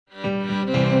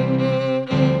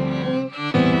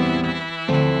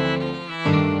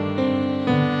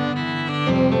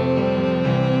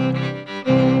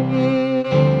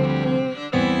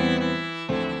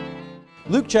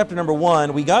chapter number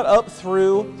 1, we got up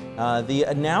through the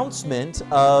announcement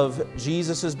of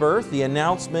Jesus' birth, the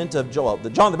announcement of John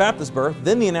the Baptist's birth,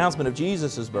 then the announcement of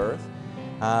Jesus' birth.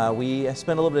 We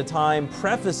spent a little bit of time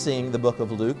prefacing the book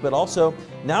of Luke, but also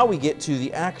now we get to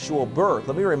the actual birth.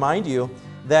 Let me remind you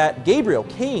that Gabriel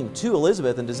came to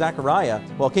Elizabeth and to Zechariah,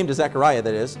 came to Zechariah,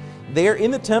 that is, there in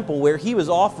the temple where he was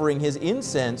offering his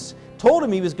incense, told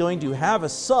him he was going to have a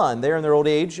son there in their old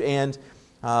age, and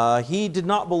he did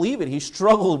not believe it. He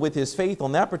struggled with his faith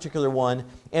on that particular one,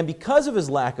 and because of his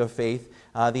lack of faith,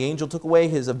 the angel took away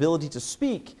his ability to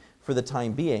speak for the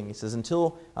time being. He says,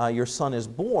 until your son is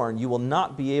born, you will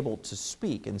not be able to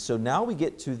speak. And so now we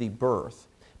get to the birth.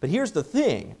 But here's the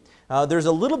thing. There's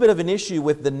a little bit of an issue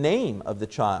with the name of the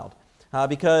child,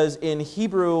 because in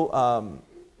Hebrew,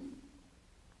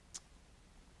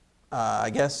 I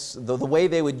guess the way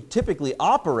they would typically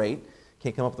operate,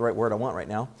 can't come up with the right word I want right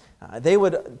now, they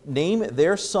would name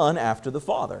their son after the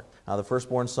father. The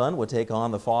firstborn son would take on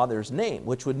the father's name,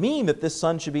 which would mean that this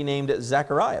son should be named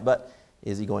Zechariah. But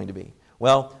is he going to be?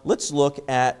 Well, let's look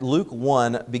at Luke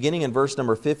 1, beginning in verse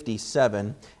number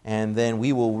 57, and then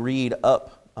we will read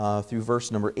up through verse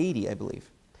number 80, I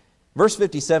believe. Verse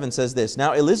 57 says this,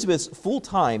 Now Elizabeth's full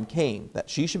time came that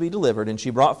she should be delivered, and she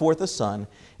brought forth a son.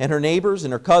 And her neighbors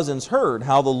and her cousins heard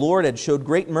how the Lord had showed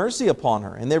great mercy upon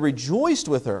her, and they rejoiced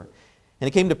with her. And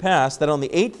it came to pass that on the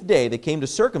 8th day they came to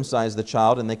circumcise the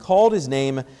child, and they called his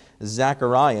name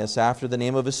Zacharias, after the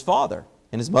name of his father.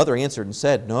 And his mother answered and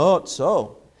said, Not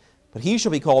so, but he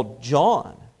shall be called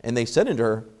John. And they said unto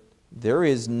her, There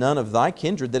is none of thy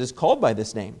kindred that is called by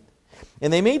this name.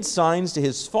 And they made signs to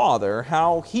his father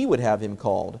how he would have him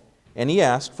called. And he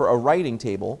asked for a writing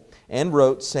table, and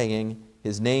wrote, saying,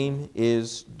 His name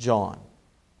is John.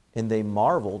 And they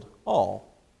marveled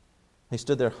all. They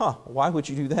stood there, why would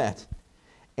you do that?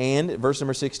 And verse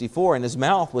number 64, And his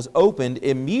mouth was opened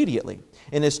immediately,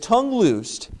 and his tongue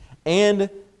loosed. And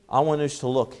I want us to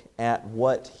look at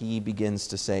what he begins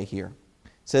to say here.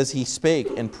 It says, He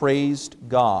spake and praised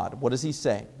God. What does he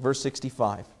say? Verse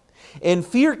 65. And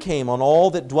fear came on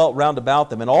all that dwelt round about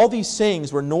them, and all these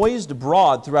sayings were noised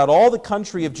abroad throughout all the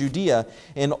country of Judea,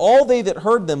 and all they that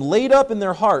heard them laid up in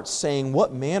their hearts, saying,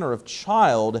 What manner of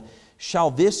child shall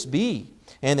this be?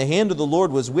 And the hand of the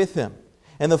Lord was with him.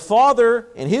 And the father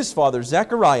and his father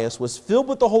Zacharias was filled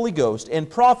with the Holy Ghost, and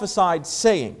prophesied,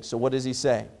 saying, so what does he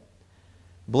say?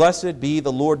 Blessed be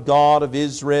the Lord God of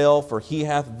Israel, for he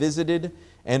hath visited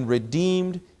and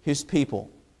redeemed his people,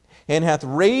 and hath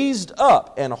raised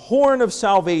up an horn of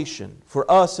salvation for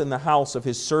us in the house of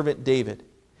his servant David,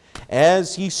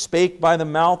 as he spake by the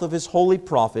mouth of his holy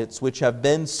prophets, which have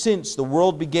been since the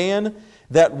world began,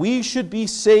 that we should be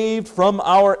saved from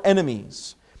our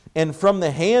enemies, and from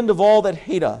the hand of all that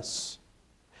hate us,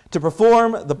 to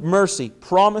perform the mercy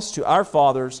promised to our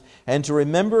fathers, and to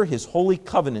remember his holy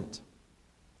covenant,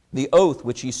 the oath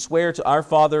which he sware to our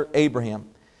father Abraham,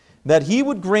 that he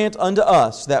would grant unto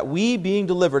us that we, being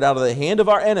delivered out of the hand of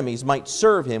our enemies, might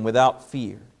serve him without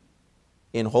fear,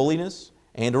 in holiness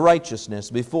and righteousness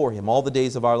before him all the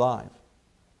days of our life.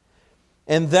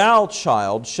 And thou,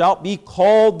 child, shalt be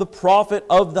called the prophet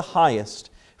of the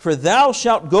highest, for thou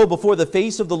shalt go before the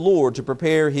face of the Lord to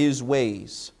prepare his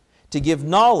ways, to give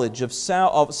knowledge of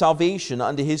salvation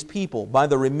unto his people by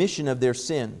the remission of their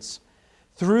sins,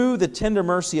 through the tender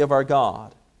mercy of our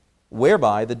God,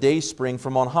 whereby the dayspring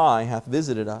from on high hath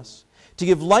visited us, to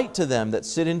give light to them that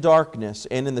sit in darkness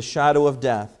and in the shadow of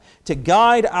death, to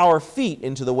guide our feet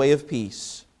into the way of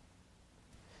peace.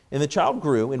 And the child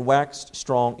grew and waxed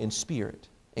strong in spirit,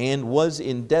 and was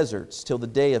in deserts till the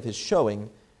day of his showing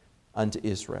unto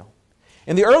Israel.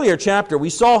 In the earlier chapter, we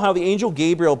saw how the angel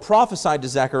Gabriel prophesied to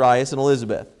Zacharias and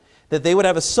Elizabeth that they would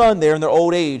have a son there in their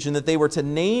old age, and that they were to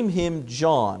name him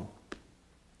John.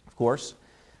 Of course,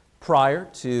 prior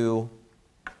to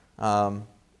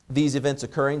these events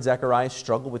occurring, Zacharias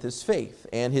struggled with his faith,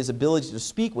 and his ability to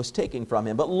speak was taken from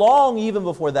him. But long even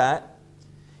before that,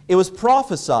 it was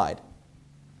prophesied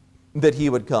that he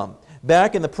would come.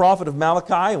 Back in the prophet of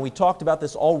Malachi, and we talked about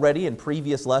this already in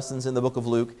previous lessons in the book of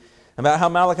Luke, about how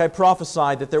Malachi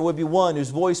prophesied that there would be one whose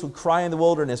voice would cry in the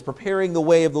wilderness, preparing the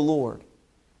way of the Lord.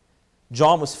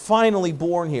 John was finally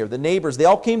born here. The neighbors, they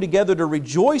all came together to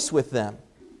rejoice with them.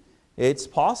 It's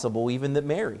possible even that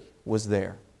Mary was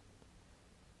there.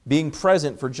 Being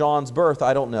present for John's birth,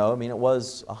 I don't know. I mean, it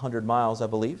was 100 miles, I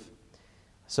believe.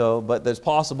 But it's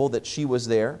possible that she was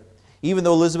there. Even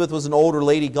though Elizabeth was an older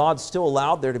lady, God still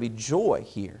allowed there to be joy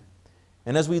here.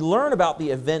 And as we learn about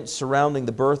the events surrounding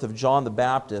the birth of John the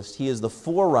Baptist, he is the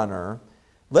forerunner,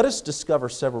 let us discover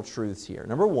several truths here.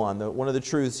 Number one, one of the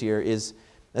truths here is,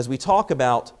 as we talk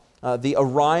about the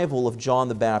arrival of John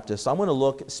the Baptist, I want to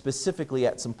look specifically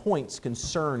at some points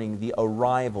concerning the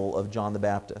arrival of John the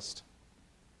Baptist.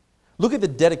 Look at the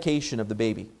dedication of the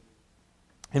baby.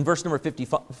 In verse number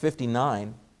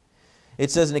 59,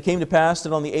 it says, "And it came to pass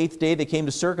that on the 8th day they came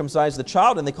to circumcise the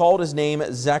child, and they called his name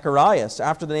Zacharias,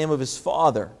 after the name of his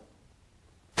father."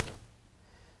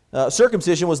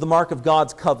 Circumcision was the mark of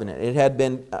God's covenant. It had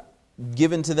been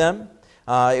given to them.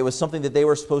 It was something that they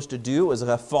were supposed to do. It was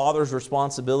a father's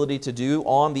responsibility to do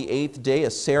on the 8th day, a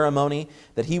ceremony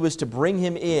that he was to bring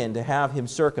him in to have him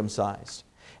circumcised.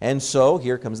 And so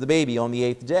here comes the baby on the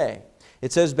 8th day.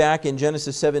 It says back in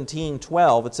Genesis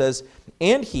 17:12, it says,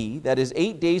 "And he that is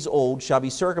 8 days old shall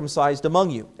be circumcised among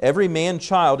you, every man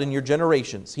child in your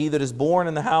generations, he that is born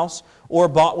in the house or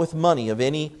bought with money of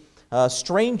any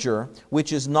stranger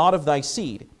which is not of thy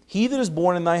seed. He that is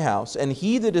born in thy house, and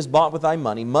he that is bought with thy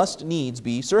money, must needs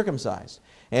be circumcised.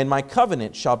 And my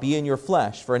covenant shall be in your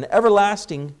flesh, for an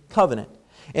everlasting covenant.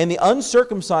 And the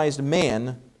uncircumcised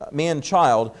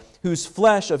man-child, whose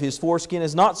flesh of his foreskin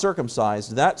is not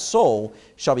circumcised, that soul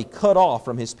shall be cut off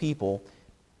from his people.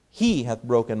 He hath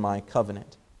broken my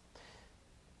covenant."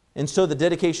 And so the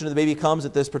dedication of the baby comes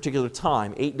at this particular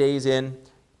time, 8 days in,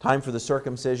 time for the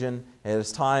circumcision. It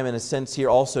is time, in a sense,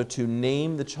 here also to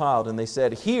name the child. And they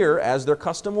said, here, as their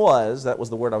custom was, that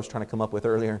was the word I was trying to come up with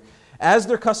earlier, as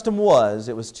their custom was,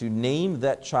 it was to name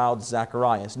that child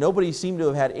Zacharias. Nobody seemed to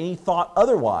have had any thought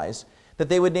otherwise that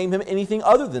they would name him anything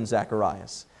other than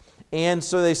Zacharias. And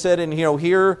so they said, and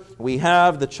here we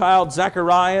have the child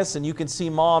Zacharias, and you can see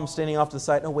mom standing off to the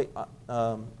side. No, wait,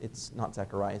 it's not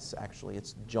Zacharias, actually,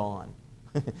 it's John.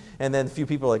 And then a few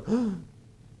people are like, oh,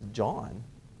 John?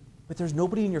 But there's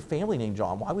nobody in your family named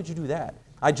John. Why would you do that?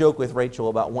 I joke with Rachel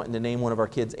about wanting to name one of our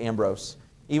kids Ambrose,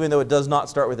 even though it does not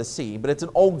start with a C, but it's an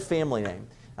old family name.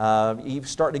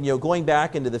 Going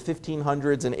back into the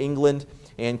 1500s in England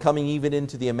and coming even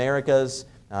into the Americas,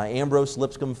 Ambrose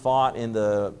Lipscomb fought in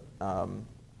the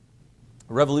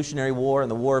Revolutionary War and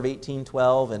the War of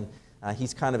 1812, and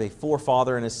he's kind of a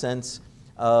forefather in a sense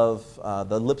of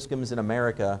the Lipscombs in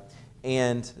America.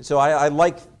 And so I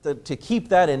like to keep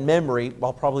that in memory.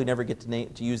 I'll probably never get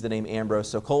to use the name Ambrose.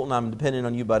 So Colton, I'm depending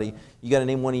on you, buddy. You got to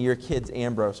name one of your kids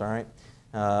Ambrose, all right?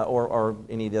 Or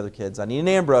any of the other kids. I need an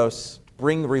Ambrose.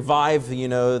 Revive,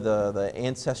 the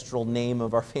ancestral name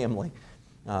of our family.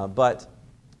 But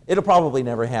it'll probably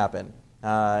never happen.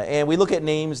 And we look at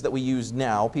names that we use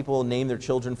now. People name their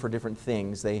children for different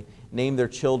things. They name their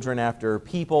children after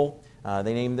people.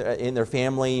 They name in their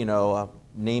family,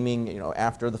 naming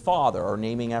after the father or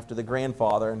naming after the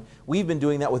grandfather. And we've been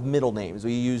doing that with middle names.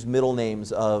 We use middle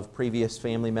names of previous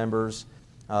family members,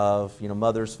 of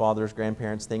mothers, fathers,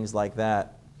 grandparents, things like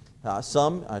that.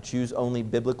 Some choose only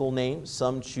biblical names.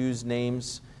 Some choose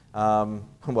names,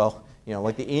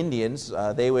 like the Indians,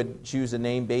 they would choose a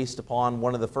name based upon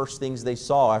one of the first things they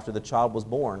saw after the child was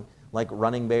born, like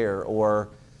running bear or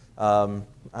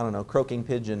croaking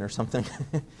pigeon or something.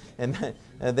 and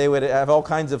they would have all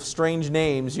kinds of strange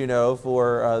names,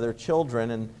 for their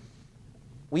children. And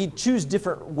we choose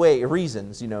different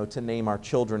reasons, to name our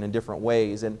children in different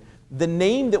ways. And the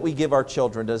name that we give our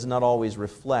children does not always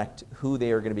reflect who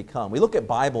they are going to become. We look at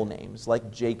Bible names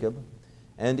like Jacob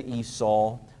and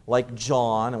Esau, like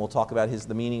John, and we'll talk about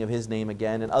the meaning of his name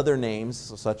again, and other names,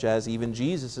 such as even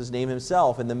Jesus' name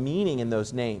himself, and the meaning in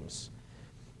those names.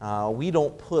 We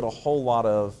don't put a whole lot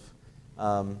of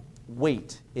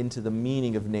weight into the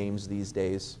meaning of names these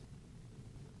days,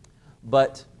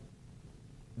 but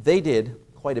they did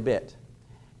quite a bit.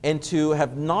 And to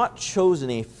have not chosen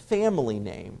a family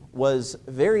name was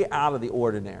very out of the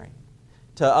ordinary.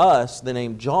 To us, the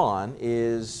name John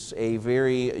is a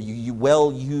very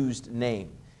well-used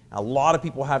name. A lot of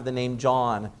people have the name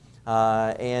John,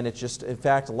 and it's just, in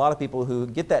fact, a lot of people who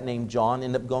get that name John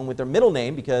end up going with their middle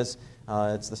name because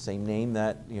it's the same name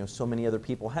that so many other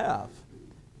people have.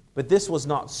 But this was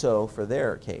not so for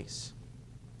their case.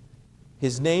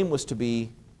 His name was to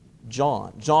be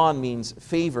John. John means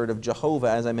favored of Jehovah,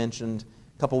 as I mentioned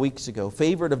a couple weeks ago.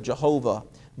 Favored of Jehovah.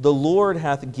 The Lord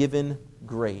hath given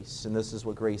grace. And this is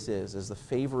what grace is the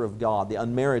favor of God, the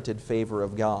unmerited favor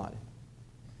of God.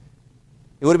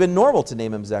 It would have been normal to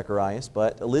name him Zacharias,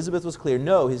 but Elizabeth was clear,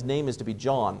 no, his name is to be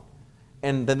John.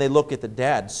 And then they look at the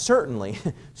dad. Certainly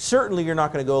you're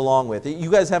not going to go along with it. You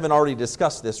guys haven't already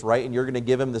discussed this, right? And you're going to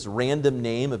give him this random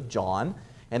name of John.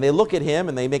 And they look at him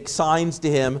and they make signs to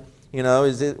him,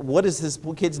 what is this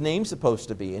kid's name supposed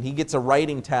to be? And he gets a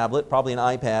writing tablet, probably an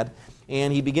iPad,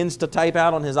 and he begins to type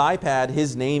out on his iPad,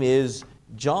 his name is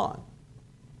John.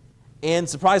 And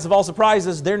surprise of all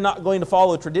surprises, they're not going to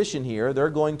follow tradition here. They're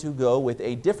going to go with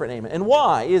a different name. And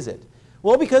why is it?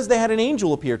 Well, because they had an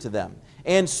angel appear to them.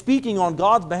 And speaking on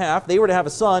God's behalf, they were to have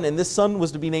a son, and this son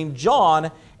was to be named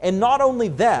John. And not only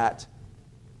that,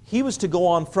 he was to go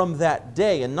on from that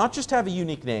day, and not just have a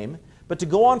unique name, but to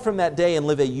go on from that day and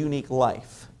live a unique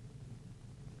life.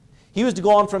 He was to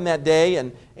go on from that day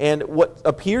and what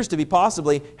appears to be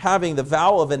possibly having the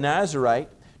vow of a Nazirite,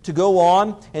 to go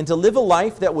on and to live a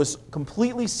life that was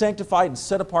completely sanctified and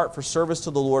set apart for service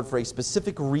to the Lord for a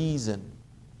specific reason.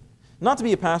 Not to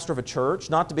be a pastor of a church,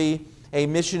 not to be a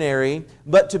missionary,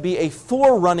 but to be a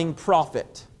forerunning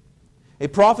prophet. A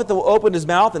prophet that will open his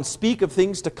mouth and speak of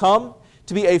things to come,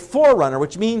 to be a forerunner,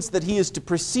 which means that he is to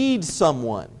precede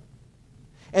someone.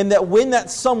 And that when that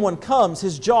someone comes,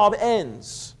 his job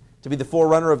ends. To be the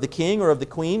forerunner of the king or of the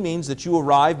queen means that you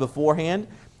arrive beforehand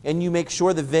and you make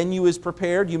sure the venue is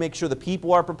prepared, you make sure the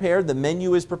people are prepared, the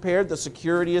menu is prepared, the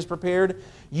security is prepared.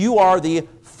 You are the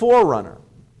forerunner.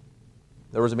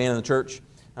 There was a man in the church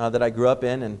that I grew up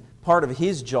in, and part of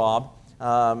his job,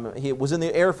 he was in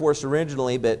the Air Force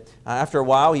originally, but after a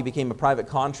while he became a private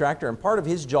contractor, and part of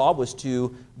his job was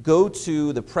to go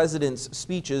to the president's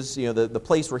speeches, the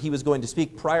place where he was going to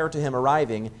speak prior to him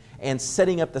arriving, and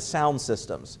setting up the sound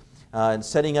systems, and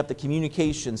setting up the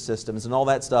communication systems and all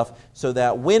that stuff, so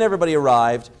that when everybody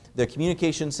arrived, the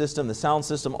communication system, the sound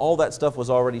system, all that stuff was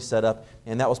already set up,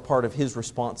 and that was part of his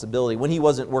responsibility. When he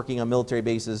wasn't working on military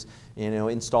bases,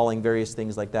 installing various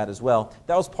things like that as well,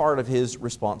 that was part of his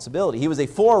responsibility. He was a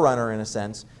forerunner in a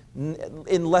sense,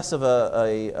 in less of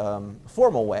a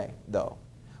formal way, though.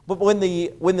 But when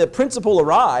the principal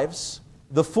arrives,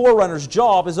 the forerunner's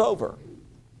job is over.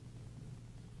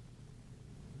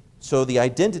 So the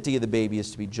identity of the baby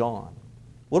is to be John.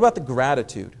 What about the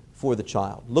gratitude for the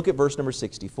child? Look at verse number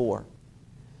 64.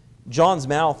 Zechariah's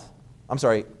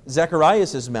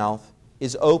mouth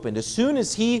is opened. As soon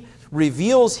as he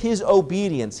reveals his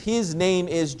obedience, his name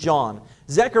is John.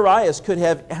 Zechariah could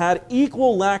have had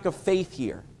equal lack of faith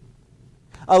here.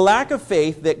 A lack of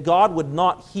faith that God would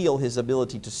not heal his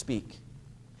ability to speak.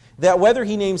 That whether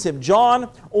he names him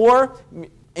John or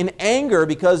in anger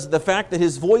because the fact that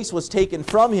his voice was taken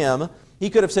from him, he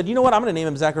could have said, you know what, I'm going to name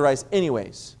him Zacharias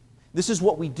anyways. This is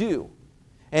what we do.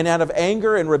 And out of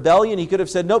anger and rebellion, he could have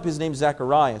said, nope, his name's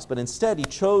Zacharias. But instead, he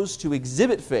chose to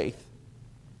exhibit faith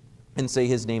and say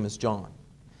his name is John.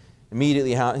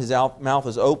 Immediately, his mouth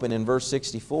is open in verse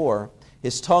 64.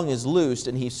 His tongue is loosed,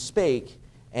 and he spake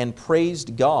and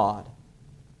praised God.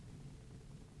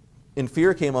 And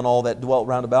fear came on all that dwelt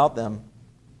round about them.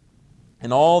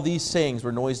 And all these sayings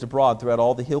were noised abroad throughout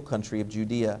all the hill country of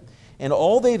Judea. And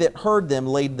all they that heard them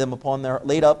laid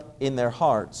up in their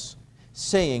hearts,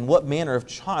 saying, what manner of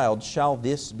child shall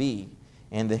this be?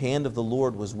 And the hand of the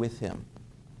Lord was with him.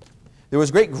 There was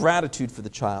great gratitude for the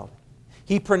child.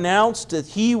 He pronounced that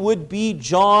he would be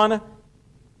John.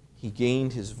 He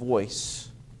gained his voice.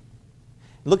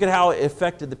 Look at how it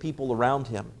affected the people around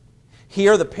him.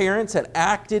 Here the parents had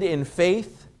acted in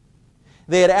faith.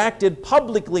 They had acted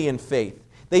publicly in faith.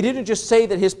 They didn't just say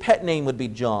that his pet name would be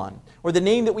John, or the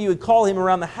name that we would call him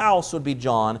around the house would be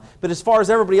John, but as far as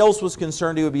everybody else was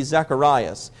concerned, it would be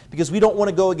Zacharias, because we don't want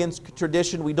to go against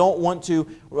tradition. We don't want to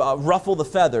ruffle the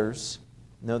feathers.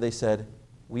 No, they said,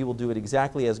 we will do it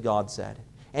exactly as God said.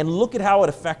 And look at how it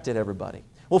affected everybody.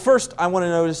 Well, first, I want to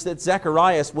notice that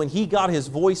Zacharias, when he got his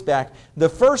voice back, the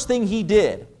first thing he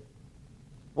did,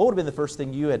 what would have been the first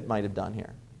thing you might have done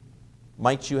here?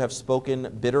 Might you have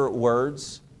spoken bitter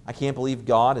words? I can't believe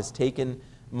God has taken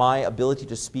my ability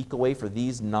to speak away for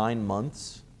these 9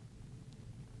 months.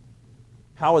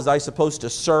 How was I supposed to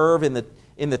serve in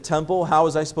the temple? How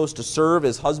was I supposed to serve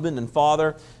as husband and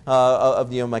father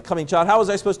of my coming child? How was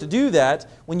I supposed to do that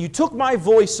when you took my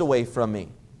voice away from me?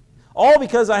 All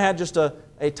because I had just a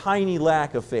tiny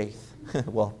lack of faith.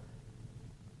 Well,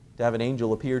 to have an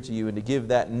angel appear to you and to give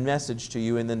that message to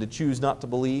you and then to choose not to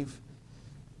believe.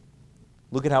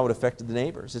 Look at how it affected the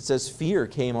neighbors. It says, fear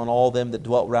came on all them that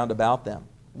dwelt round about them.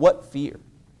 What fear?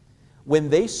 When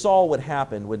they saw what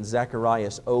happened when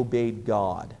Zacharias obeyed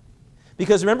God.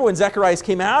 Because remember, when Zacharias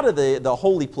came out of the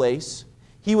holy place,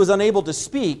 he was unable to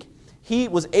speak. He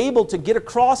was able to get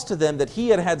across to them that he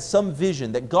had had some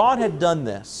vision, that God had done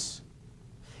this.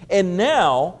 And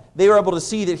now they were able to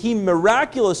see that he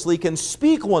miraculously can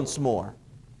speak once more,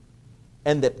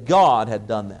 and that God had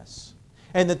done this.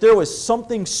 And that there was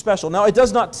something special. Now, it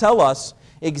does not tell us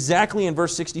exactly in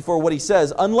verse 64 what he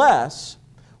says, unless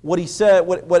what he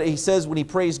says when he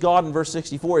praised God in verse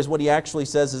 64 is what he actually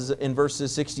says in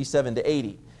verses 67 to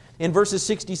 80. In verses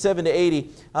 67 to 80,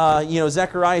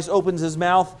 Zacharias opens his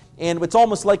mouth, and it's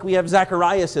almost like we have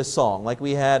Zacharias' song, like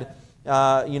we had,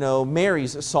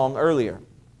 Mary's song earlier.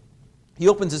 He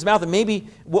opens his mouth, and maybe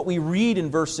what we read in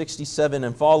verse 67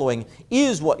 and following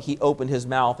is what he opened his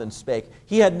mouth and spake.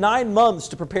 He had 9 months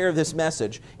to prepare this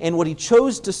message, and what he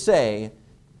chose to say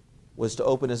was to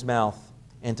open his mouth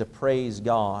and to praise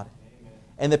God. Amen.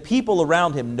 And the people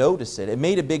around him noticed it. It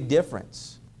made a big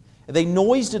difference. They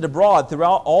noised it abroad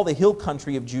throughout all the hill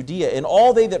country of Judea, and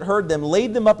all they that heard them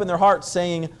laid them up in their hearts,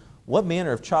 saying, what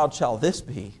manner of child shall this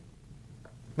be?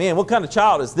 Man, what kind of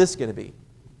child is this going to be?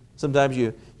 Sometimes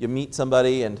you meet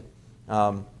somebody and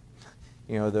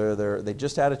they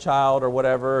just had a child or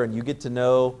whatever, and you get to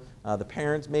know the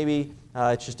parents. Maybe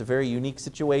it's just a very unique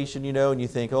situation, and you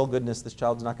think, oh goodness, this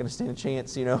child's not going to stand a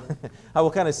chance.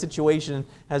 What kind of situation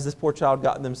has this poor child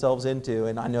gotten themselves into?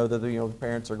 And I know that the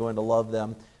parents are going to love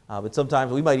them. But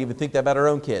sometimes we might even think that about our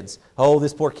own kids. Oh,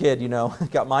 this poor kid,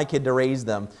 got my kid to raise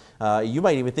them. You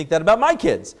might even think that about my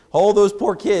kids. Oh, those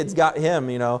poor kids got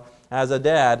him, as a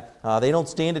dad. They don't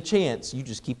stand a chance. You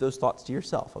just keep those thoughts to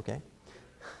yourself, okay?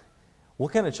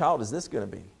 What kind of child is this going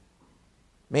to be?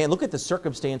 Man, look at the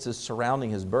circumstances surrounding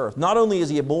his birth. Not only is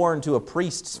he born to a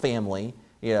priest's family,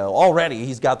 already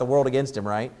he's got the world against him,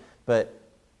 right? But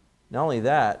not only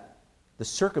that, the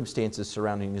circumstances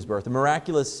surrounding his birth, the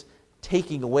miraculous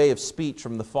taking away of speech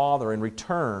from the father in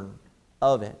return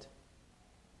of it.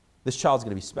 This child's going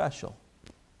to be special.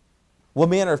 What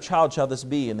manner of child shall this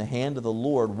be? And the hand of the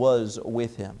Lord was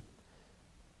with him.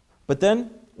 But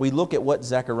then we look at what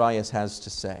Zacharias has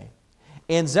to say.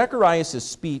 And Zacharias'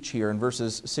 speech here in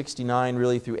verses 69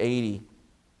 really through 80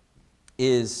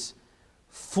 is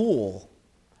full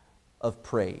of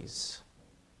praise.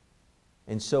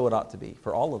 And so it ought to be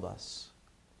for all of us.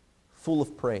 Full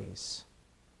of praise.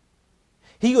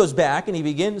 He goes back and he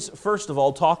begins, first of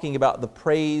all, talking about the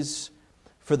praise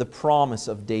for the promise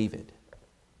of David.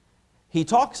 He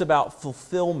talks about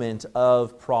fulfillment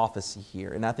of prophecy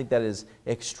here, and I think that is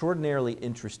extraordinarily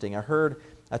interesting. I heard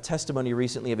a testimony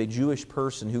recently of a Jewish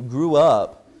person who grew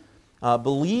up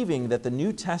believing that the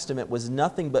New Testament was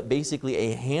nothing but basically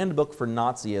a handbook for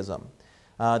Nazism.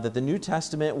 That the New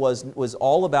Testament was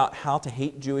all about how to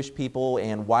hate Jewish people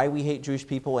and why we hate Jewish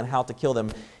people and how to kill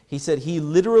them. He said he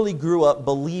literally grew up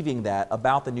believing that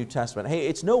about the New Testament. Hey,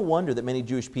 it's no wonder that many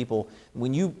Jewish people,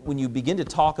 when you begin to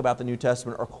talk about the New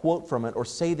Testament or quote from it or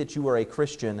say that you are a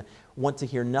Christian, want to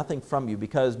hear nothing from you,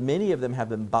 because many of them have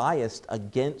been biased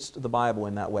against the Bible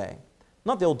in that way.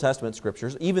 Not the Old Testament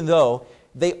scriptures, even though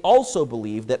they also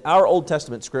believe that our Old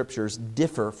Testament scriptures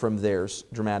differ from theirs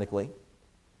dramatically.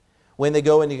 When they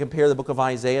go and you compare the book of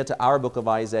Isaiah to our book of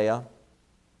Isaiah,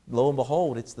 lo and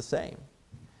behold, it's the same.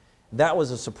 That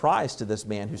was a surprise to this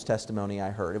man whose testimony I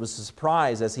heard. It was a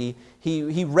surprise as he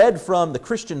read from the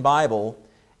Christian Bible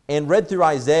and read through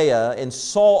Isaiah and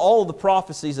saw all of the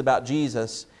prophecies about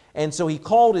Jesus. And so he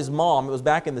called his mom. It was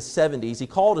back in the 70s. He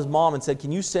called his mom and said,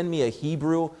 can you send me a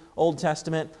Hebrew Old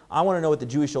Testament? I want to know what the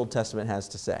Jewish Old Testament has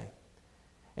to say.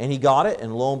 And he got it,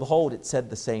 and lo and behold, it said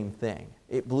the same thing.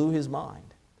 It blew his mind.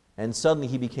 And suddenly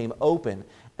he became open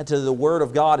to the Word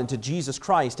of God and to Jesus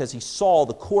Christ as he saw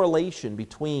the correlation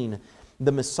between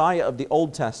the Messiah of the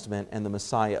Old Testament and the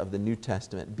Messiah of the New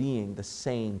Testament being the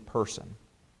same person.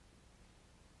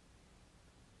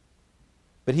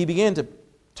 But he began to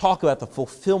talk about the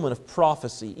fulfillment of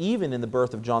prophecy, even in the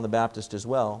birth of John the Baptist as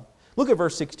well. Look at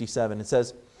verse 67. It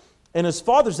says, and his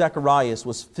father Zacharias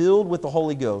was filled with the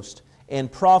Holy Ghost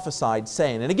and prophesied,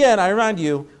 saying, and again, I remind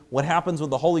you, what happens when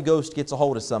the Holy Ghost gets a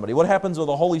hold of somebody? What happens when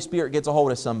the Holy Spirit gets a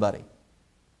hold of somebody?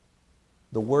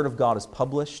 The Word of God is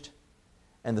published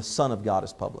and the Son of God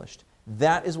is published.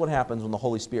 That is what happens when the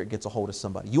Holy Spirit gets a hold of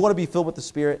somebody. You want to be filled with the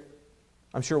Spirit?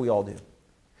 I'm sure we all do.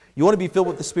 You want to be filled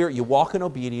with the Spirit, you walk in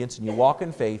obedience and you walk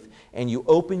in faith and you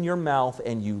open your mouth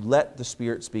and you let the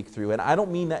Spirit speak through. And I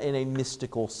don't mean that in a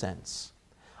mystical sense.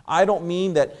 I don't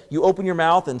mean that you open your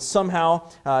mouth and somehow,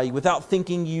 without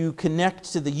thinking, you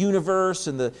connect to the universe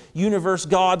and the universe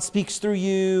God speaks through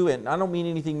you. And I don't mean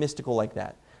anything mystical like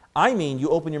that. I mean you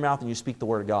open your mouth and you speak the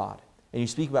Word of God. And you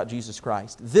speak about Jesus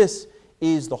Christ. This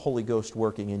is the Holy Ghost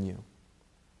working in you.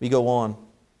 We go on.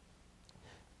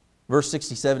 Verse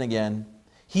 67 again.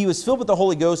 He was filled with the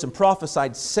Holy Ghost and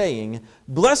prophesied, saying,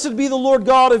 blessed be the Lord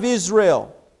God of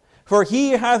Israel, for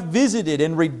He hath visited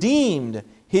and redeemed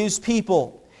His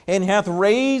people, and hath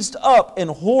raised up an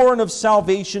horn of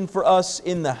salvation for us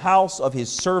in the house of His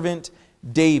servant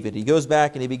David. He goes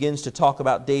back and he begins to talk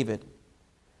about David,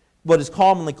 what is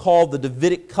commonly called the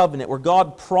Davidic covenant, where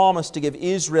God promised to give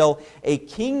Israel a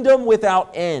kingdom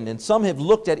without end. And some have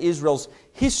looked at Israel's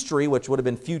history, which would have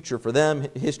been future for them,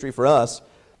 history for us,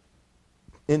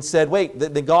 and said, wait,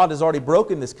 then God has already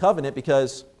broken this covenant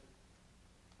because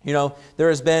You know, there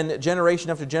has been generation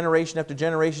after generation after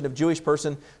generation of Jewish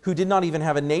person who did not even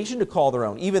have a nation to call their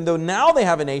own. Even though now they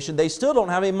have a nation, they still don't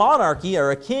have a monarchy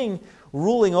or a king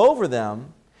ruling over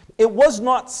them. It was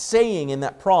not saying in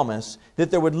that promise that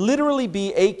there would literally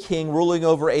be a king ruling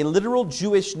over a literal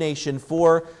Jewish nation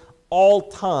for all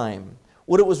time.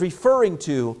 What it was referring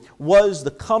to was the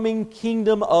coming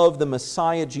kingdom of the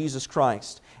Messiah, Jesus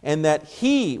Christ, and that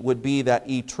He would be that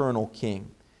eternal king.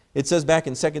 It says back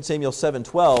in 2 Samuel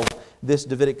 7:12, this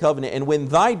Davidic covenant, "And when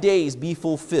thy days be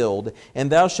fulfilled,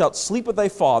 and thou shalt sleep with thy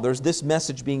fathers," this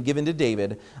message being given to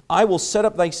David, "I will set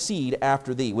up thy seed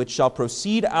after thee, which shall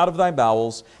proceed out of thy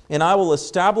bowels, and I will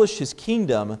establish his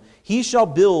kingdom. He shall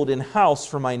build an house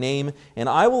for my name, and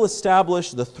I will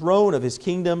establish the throne of his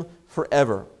kingdom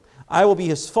forever. I will be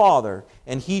his father,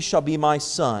 and he shall be my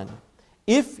son.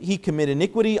 If he commit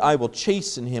iniquity, I will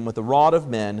chasten him with the rod of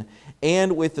men,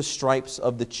 and with the stripes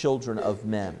of the children of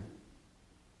men."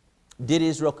 Did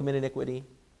Israel commit iniquity?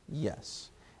 Yes.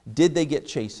 Did they get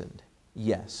chastened?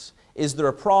 Yes. Is there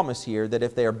a promise here that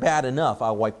if they are bad enough,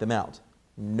 I'll wipe them out?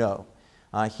 No.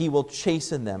 He will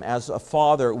chasten them as a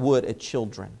father would a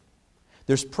children.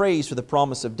 There's praise for the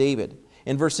promise of David.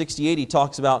 In verse 68, he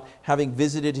talks about having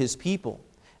visited his people.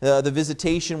 The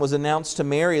visitation was announced to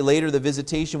Mary. Later, the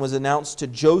visitation was announced to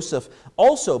Joseph,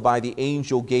 also by the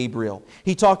angel Gabriel.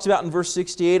 He talks about in verse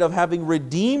 68 of having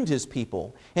redeemed his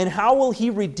people. And how will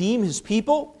he redeem his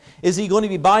people? Is he going to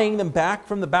be buying them back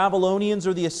from the Babylonians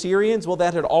or the Assyrians? Well,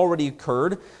 that had already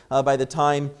occurred by the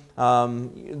time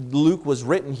Luke was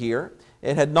written here.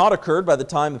 It had not occurred by the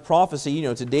time the prophecy,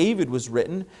 to David was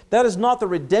written. That is not the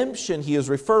redemption he is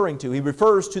referring to. He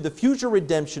refers to the future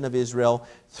redemption of Israel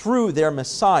through their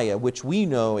Messiah, which we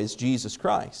know is Jesus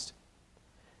Christ.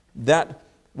 That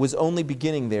was only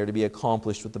beginning there to be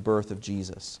accomplished with the birth of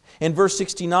Jesus. In verse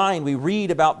 69, we read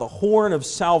about the horn of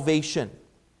salvation,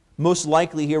 most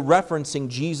likely here referencing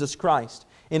Jesus Christ.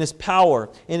 In His power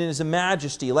and in His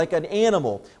majesty, like an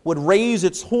animal would raise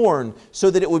its horn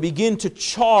so that it would begin to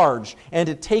charge and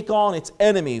to take on its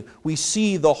enemy. We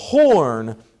see the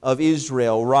horn of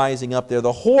Israel rising up there,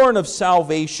 the horn of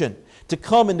salvation to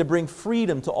come and to bring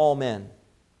freedom to all men.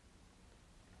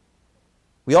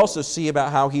 We also see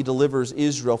about how He delivers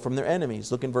Israel from their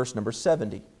enemies. Look in verse number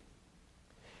 70.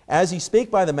 "As He spake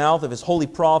by the mouth of His holy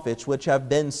prophets, which have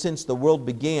been since the world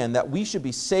began, that we should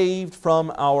be saved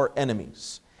from our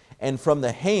enemies, and from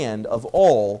the hand of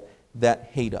all that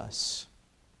hate us."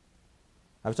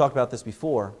 I've talked about this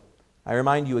before. I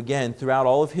remind you again, throughout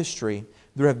all of history,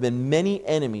 there have been many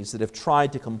enemies that have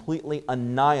tried to completely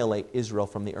annihilate Israel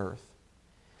from the earth.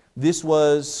 This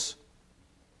was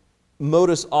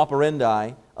modus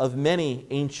operandi of many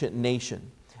ancient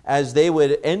nations. As they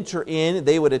would enter in,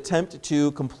 they would attempt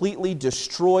to completely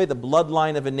destroy the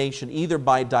bloodline of a nation, either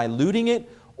by diluting it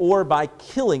or by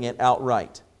killing it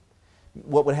outright.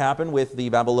 What would happen with the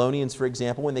Babylonians, for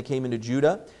example, when they came into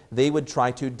Judah? They would try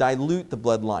to dilute the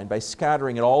bloodline by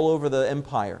scattering it all over the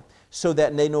empire, so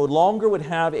that they no longer would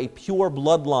have a pure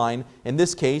bloodline, in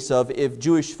this case of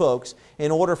Jewish folks,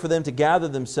 in order for them to gather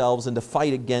themselves and to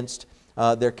fight against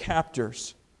their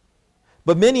captors.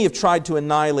 But many have tried to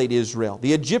annihilate Israel.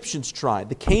 The Egyptians tried,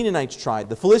 the Canaanites tried,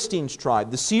 the Philistines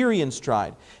tried, the Syrians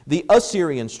tried, the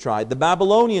Assyrians tried, the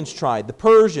Babylonians tried, the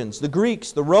Persians, the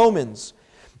Greeks, the Romans.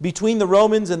 Between the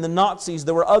Romans and the Nazis,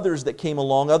 there were others that came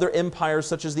along. Other empires,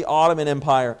 such as the Ottoman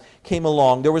Empire, came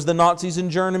along. There was the Nazis in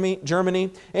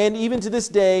Germany. And even to this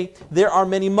day, there are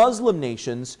many Muslim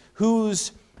nations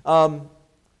whose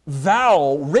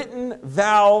written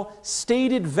vow,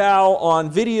 stated vow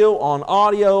on video, on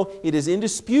audio, it is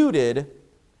indisputed,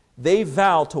 they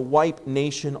vow to wipe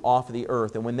nation off the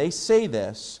earth. And when they say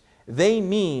this, they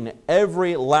mean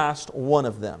every last one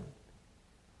of them.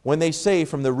 When they say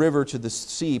from the river to the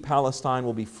sea, Palestine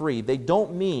will be free, they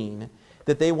don't mean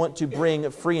that they want to bring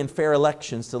free and fair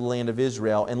elections to the land of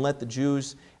Israel and let the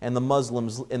Jews and the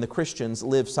Muslims and the Christians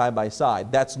live side by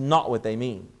side. That's not what they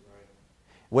mean.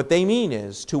 What they mean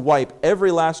is to wipe every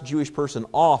last Jewish person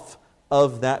off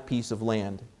of that piece of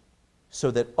land so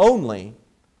that only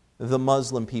the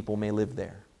Muslim people may live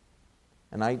there.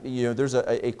 And there's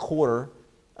a quarter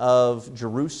of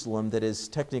Jerusalem that is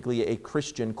technically a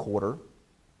Christian quarter.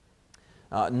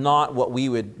 Not what we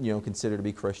would consider to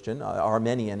be Christian.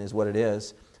 Armenian is what it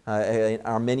is. An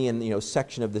Armenian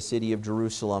section of the city of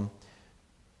Jerusalem.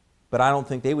 But I don't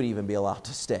think they would even be allowed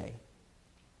to stay.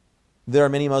 There are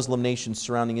many Muslim nations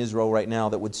surrounding Israel right now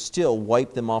that would still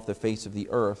wipe them off the face of the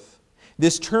earth.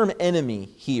 This term enemy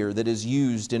here that is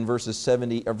used in verse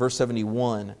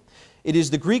 71, it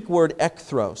is the Greek word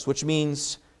ekthros, which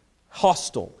means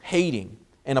hostile, hating,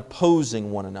 and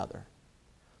opposing one another.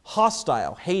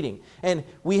 hostile, hating. And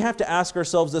we have to ask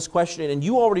ourselves this question, and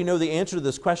you already know the answer to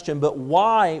this question, but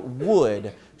why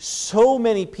would so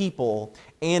many people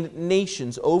and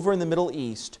nations over in the Middle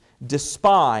East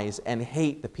despise and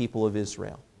hate the people of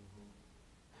Israel,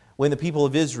 when the people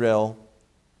of Israel,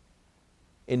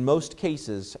 in most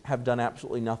cases, have done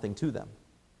absolutely nothing to them?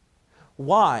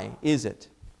 Why is it?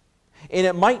 And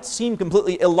it might seem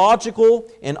completely illogical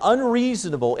and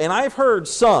unreasonable, and I've heard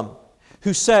some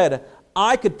who said,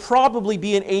 I could probably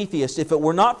be an atheist if it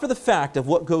were not for the fact of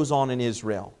what goes on in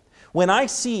Israel. When I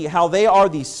see how they are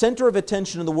the center of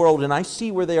attention in the world, and I see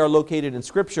where they are located in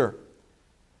Scripture,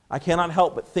 I cannot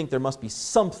help but think there must be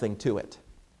something to it,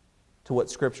 to what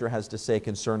Scripture has to say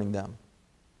concerning them.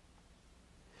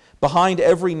 Behind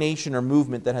every nation or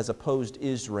movement that has opposed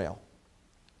Israel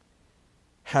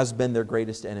has been their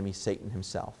greatest enemy, Satan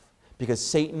himself. Because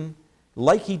Satan,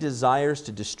 like he desires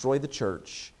to destroy the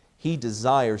church, he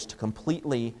desires to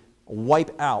completely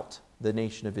wipe out the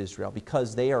nation of Israel,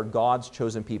 because they are God's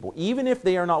chosen people, even if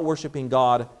they are not worshiping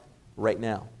God right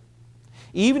now.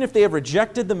 Even if they have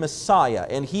rejected the Messiah,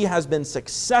 and he has been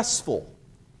successful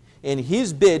in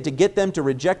his bid to get them to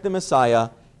reject the Messiah,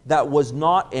 that was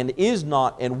not and is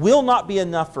not and will not be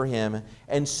enough for him.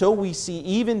 And so we see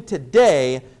even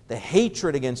today the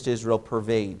hatred against Israel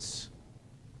pervades.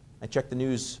 I check the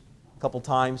news a couple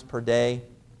times per day.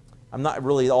 I'm not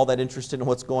really all that interested in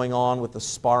what's going on with the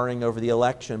sparring over the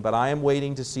election, but I am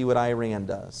waiting to see what Iran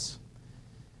does.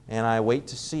 And I wait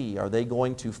to see, are they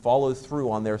going to follow through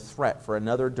on their threat for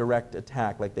another direct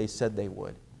attack like they said they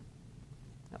would?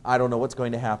 I don't know what's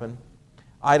going to happen.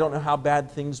 I don't know how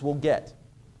bad things will get.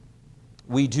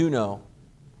 We do know,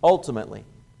 ultimately,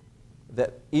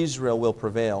 that Israel will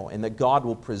prevail and that God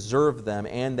will preserve them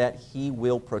and that He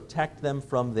will protect them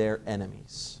from their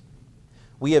enemies.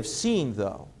 We have seen,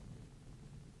 though,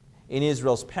 in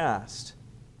Israel's past,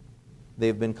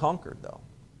 they've been conquered, though,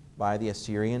 by the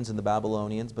Assyrians and the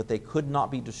Babylonians, but they could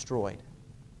not be destroyed.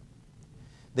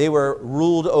 They were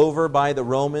ruled over by the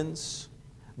Romans,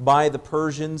 by the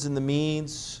Persians and the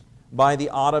Medes, by the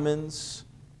Ottomans,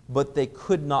 but they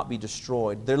could not be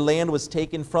destroyed. Their land was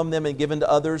taken from them and given to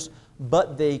others,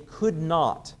 but they could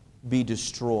not be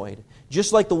destroyed.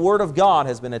 Just like the Word of God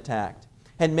has been attacked.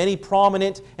 And many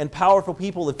prominent and powerful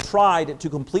people have tried to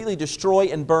completely destroy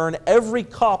and burn every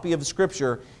copy of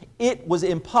Scripture. It was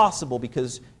impossible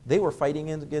because they were fighting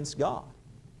against God.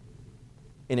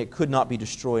 And it could not be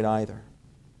destroyed either.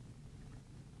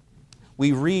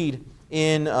 We read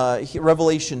in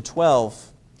Revelation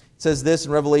 12, it says this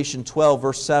in Revelation 12,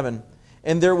 verse 7,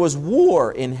 "And there was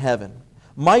war in heaven.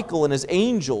 Michael and his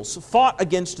angels fought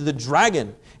against the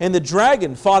dragon, and the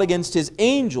dragon fought against his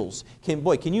angels."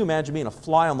 Boy, can you imagine being a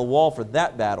fly on the wall for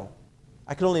that battle?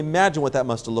 I can only imagine what that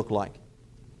must have looked like.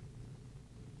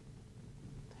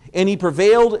 "And he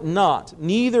prevailed not,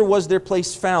 neither was their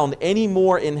place found any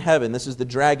more in heaven." This is the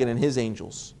dragon and his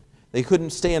angels. They couldn't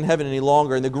stay in heaven any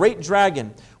longer. "And the great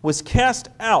dragon was cast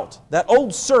out, that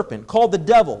old serpent called the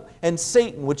devil and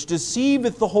Satan, which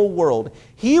deceiveth the whole world.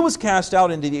 He was cast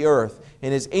out into the earth,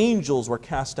 and his angels were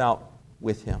cast out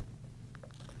with him."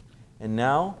 And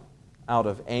now, out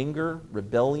of anger,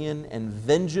 rebellion, and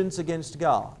vengeance against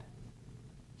God,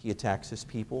 he attacks his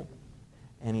people,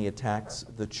 and he attacks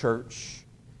the church,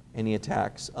 and he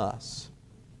attacks us.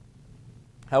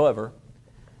 However,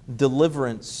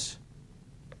 deliverance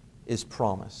is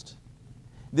promised.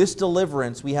 This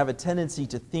deliverance we have a tendency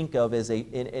to think of as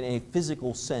in a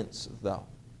physical sense, though.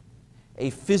 A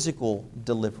physical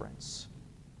deliverance.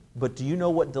 But do you know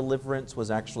what deliverance was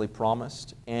actually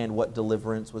promised and what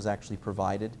deliverance was actually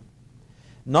provided?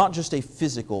 Not just a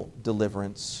physical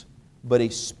deliverance, but a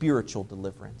spiritual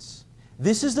deliverance.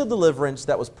 This is the deliverance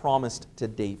that was promised to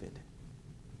David.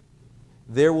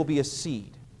 "There will be a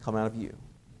seed come out of you."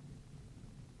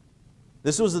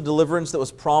 This was the deliverance that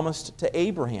was promised to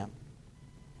Abraham.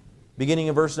 Beginning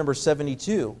in verse number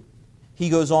 72, he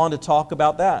goes on to talk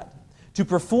about that. "To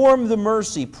perform the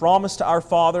mercy promised to our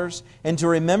fathers, and to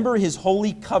remember His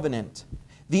holy covenant,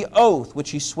 the oath which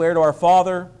He sware to our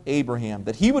father Abraham,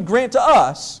 that He would grant to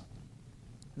us,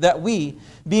 that we,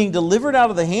 being delivered out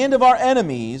of the hand of our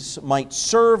enemies, might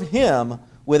serve Him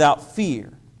without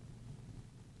fear,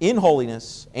 in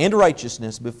holiness and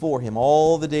righteousness before Him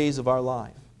all the days of our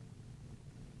life."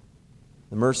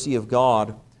 The mercy of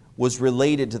God was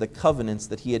related to the covenants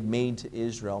that He had made to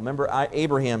Israel. Remember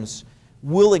Abraham's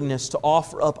willingness to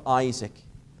offer up Isaac.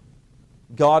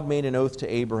 God made an oath to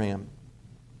Abraham.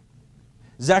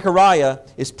 Zechariah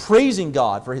is praising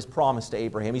God for His promise to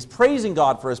Abraham. He's praising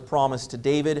God for His promise to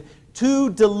David to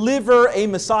deliver a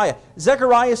Messiah.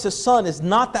 Zechariah's son is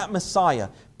not that Messiah,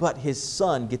 but his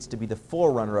son gets to be the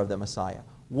forerunner of the Messiah.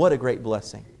 What a great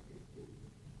blessing.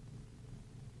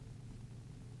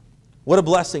 What a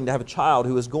blessing to have a child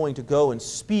who is going to go and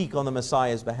speak on the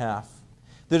Messiah's behalf,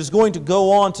 that is going to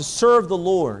go on to serve the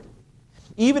Lord,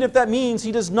 even if that means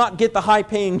he does not get the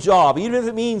high-paying job, even if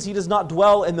it means he does not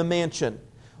dwell in the mansion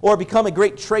or become a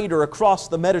great trader across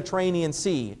the Mediterranean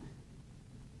Sea,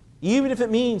 even if it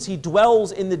means he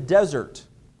dwells in the desert,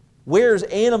 wears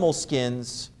animal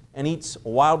skins, and eats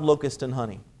wild locust and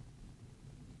honey.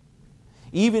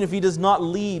 Even if he does not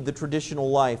lead the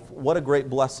traditional life, what a great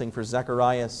blessing for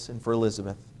Zacharias and for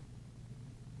Elizabeth,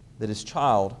 that his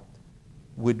child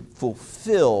would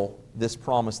fulfill this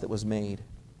promise that was made.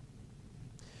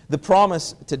 The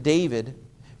promise to David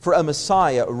for a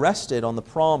Messiah rested on the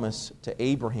promise to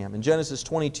Abraham. In Genesis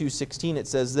 22:16 it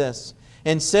says this,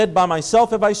 "And said, By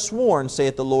myself have I sworn,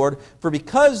 saith the Lord, for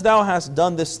because thou hast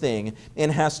done this thing,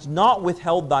 and hast not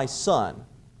withheld thy son."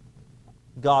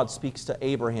 God speaks to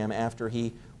Abraham after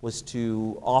he was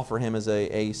to offer him as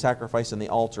a sacrifice on the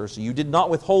altar. "So you did not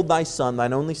withhold thy son,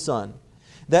 thine only son,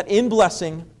 that in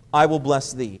blessing I will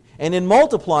bless thee, and in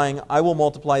multiplying I will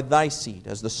multiply thy seed,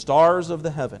 as the stars of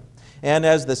the heaven, and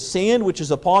as the sand which is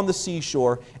upon the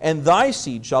seashore, and thy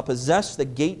seed shall possess the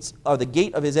gate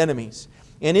of his enemies,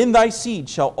 and in thy seed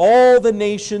shall all the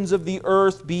nations of the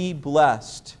earth be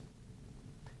blessed."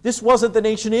 This wasn't the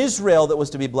nation Israel that was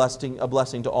to be a blessing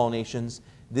to all nations.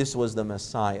 This was the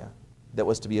Messiah that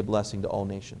was to be a blessing to all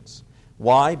nations.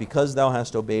 Why? Because thou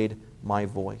hast obeyed my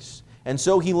voice. And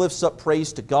so he lifts up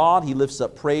praise to God. He lifts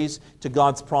up praise to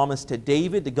God's promise to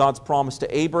David, to God's promise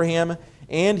to Abraham,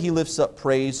 and he lifts up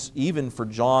praise even for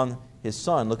John, his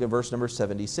son. Look at verse number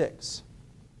 76.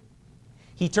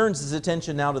 He turns his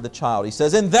attention now to the child. He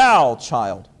says, "And thou,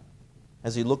 child,"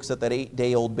 as he looks at that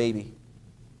 8-day-old baby,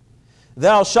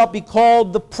 "thou shalt be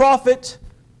called the prophet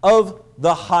of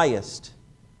the highest."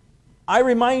 I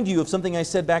remind you of something I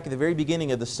said back at the very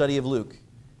beginning of the study of Luke.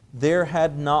 There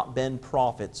had not been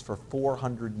prophets for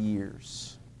 400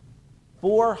 years.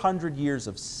 400 years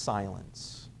of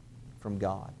silence from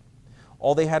God.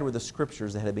 All they had were the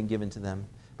scriptures that had been given to them,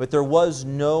 but there was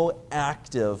no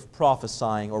active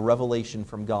prophesying or revelation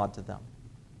from God to them.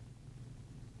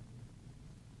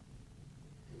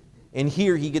 And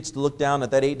here he gets to look down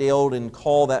at that 8-day-old and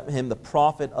call him the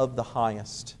prophet of the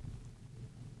highest.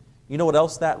 You know what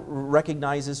else that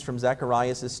recognizes from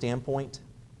Zacharias' standpoint?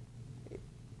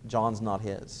 John's not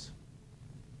his.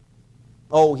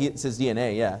 Oh, it's his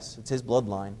DNA, yes. It's his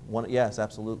bloodline. Yes,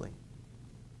 absolutely.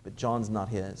 But John's not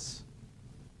his.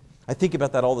 I think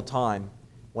about that all the time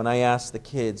when I ask the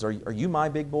kids, are you my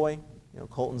big boy?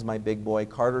 Colton's my big boy,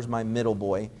 Carter's my middle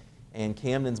boy, and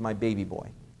Camden's my baby boy.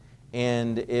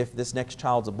 And if this next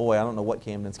child's a boy, I don't know what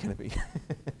Camden's going to be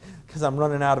because I'm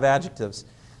running out of adjectives.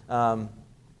 And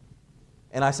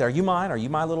I say, "Are you mine? Are you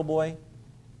my little boy?"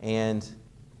 And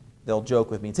they'll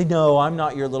joke with me and say, "No, I'm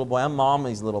not your little boy. I'm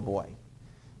Mommy's little boy."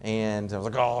 And I was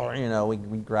like, "Oh, we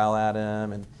growl at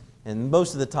him." And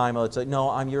most of the time, it's like, "No,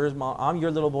 I'm yours, Mom. I'm your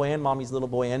little boy and Mommy's little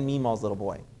boy and Meemaw's little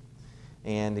boy."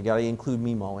 And you got to include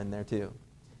Meemaw in there too.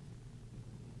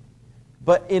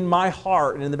 But in my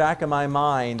heart and in the back of my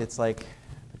mind, it's like,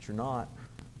 "But you're not."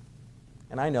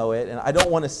 And I know it, and I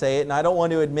don't want to say it, and I don't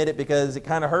want to admit it because it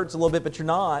kind of hurts a little bit, but you're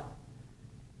not.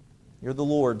 You're the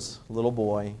Lord's little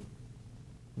boy,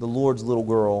 the Lord's little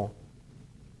girl.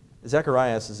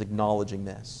 Zacharias is acknowledging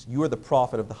this. "You are the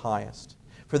prophet of the highest.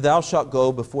 For thou shalt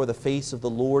go before the face of the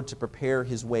Lord to prepare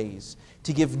his ways,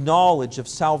 to give knowledge of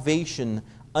salvation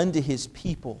unto his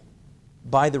people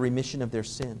by the remission of their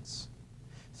sins,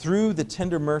 through the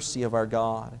tender mercy of our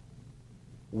God,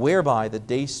 whereby the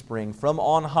dayspring from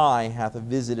on high hath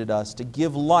visited us, to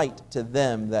give light to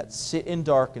them that sit in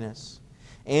darkness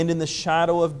and in the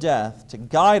shadow of death, to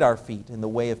guide our feet in the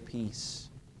way of peace."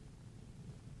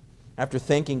 After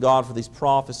thanking God for these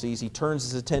prophecies, he turns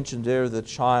his attention to the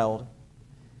child,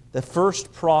 the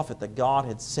first prophet that God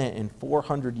had sent in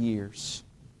 400 years,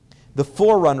 the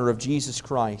forerunner of Jesus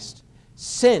Christ,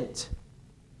 sent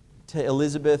to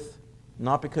Elizabeth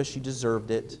not because she deserved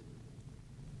it,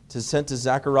 sent to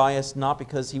Zacharias not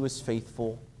because he was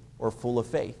faithful or full of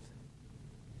faith,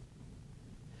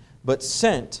 but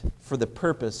sent for the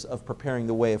purpose of preparing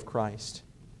the way of Christ.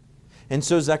 And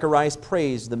so Zacharias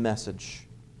praised the message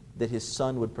that his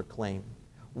son would proclaim.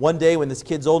 One day when this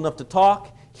kid's old enough to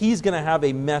talk, he's going to have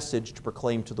a message to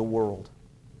proclaim to the world.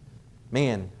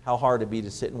 Man, how hard it'd be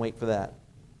to sit and wait for that.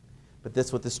 But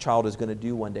that's what this child is going to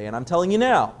do one day. And I'm telling you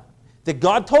now that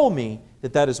God told me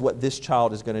that that is what this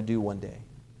child is going to do one day.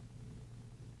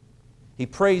 He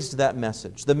praised that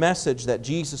message, the message that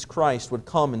Jesus Christ would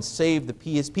come and save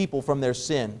His people from their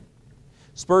sin.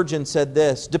 Spurgeon said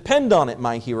this, "Depend on it,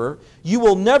 my hearer, you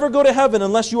will never go to heaven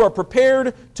unless you are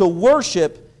prepared to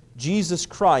worship Jesus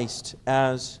Christ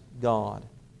as God."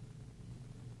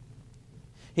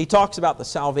 He talks about the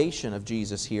salvation of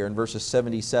Jesus here in verses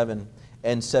 77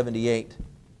 and 78.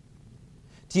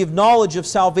 To give knowledge of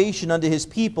salvation unto His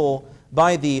people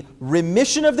by the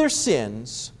remission of their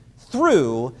sins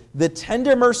through the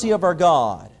tender mercy of our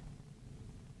God.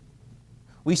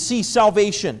 We see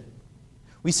salvation.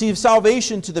 We see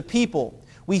salvation to the people.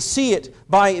 We see it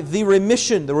by the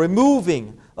remission, the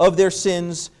removing of their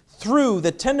sins through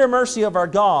the tender mercy of our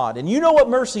God. And you know what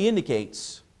mercy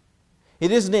indicates.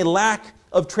 It isn't a lack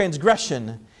of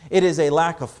transgression. It is a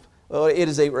lack of, it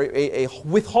is a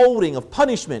withholding of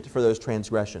punishment for those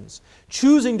transgressions.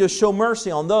 Choosing to show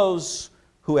mercy on those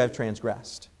who have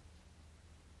transgressed.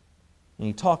 And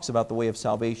he talks about the way of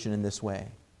salvation in this way.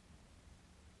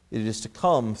 It is to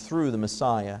come through the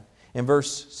Messiah. In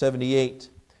verse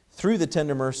 78, through the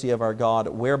tender mercy of our God,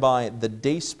 whereby the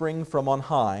dayspring from on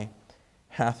high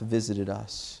hath visited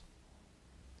us.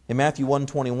 In Matthew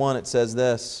 1:21 it says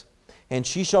this, "And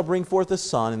she shall bring forth a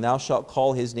son, and thou shalt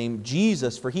call his name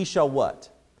Jesus, for he shall" what?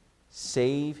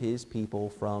 "Save his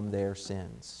people from their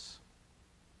sins."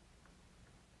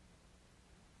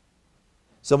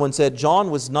 Someone said John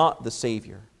was not the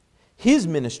Savior. His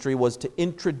ministry was to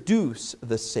introduce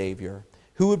the Savior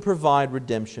who would provide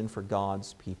redemption for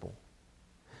God's people.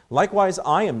 Likewise,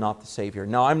 I am not the Savior.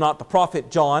 Now, I'm not the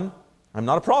prophet John. I'm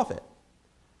not a prophet.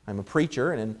 I'm a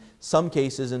preacher, and in some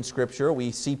cases in Scripture,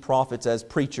 we see prophets as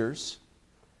preachers.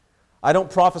 I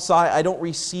don't prophesy. I don't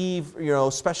receive,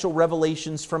 special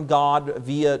revelations from God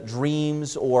via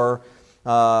dreams or,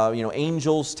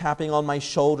 angels tapping on my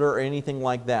shoulder or anything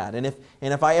like that. And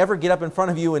if I ever get up in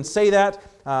front of you and say that,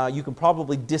 you can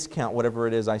probably discount whatever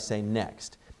it is I say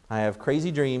next. I have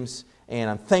crazy dreams, and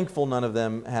I'm thankful none of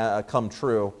them come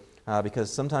true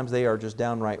because sometimes they are just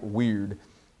downright weird.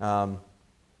 But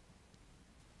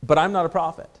I'm not a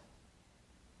prophet.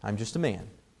 I'm just a man.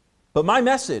 But my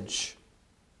message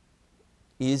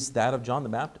is that of John the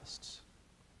Baptist.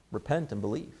 Repent and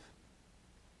believe.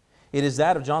 It is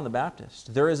that of John the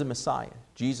Baptist. There is a Messiah,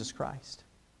 Jesus Christ,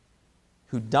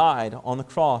 who died on the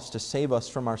cross to save us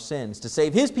from our sins, to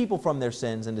save His people from their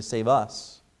sins, and to save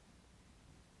us.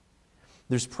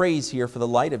 There's praise here for the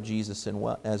light of Jesus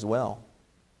as well,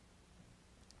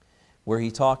 where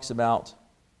he talks about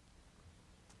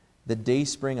the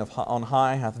dayspring on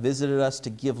high hath visited us to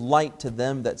give light to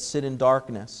them that sit in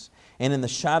darkness and in the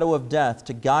shadow of death,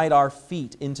 to guide our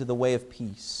feet into the way of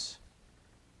peace.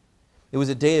 It was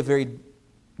a day of very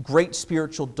great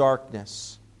spiritual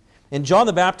darkness. And John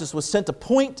the Baptist was sent to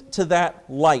point to that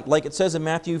light, like it says in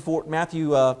Matthew 4,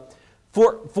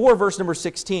 verse number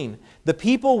 16. "The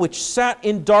people which sat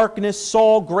in darkness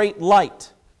saw great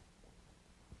light.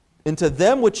 And to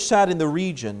them which sat in the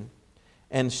region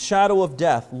and shadow of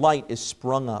death, light is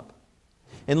sprung up."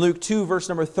 In Luke 2, verse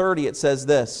number 30, it says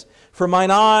this, "For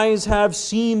mine eyes have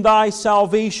seen thy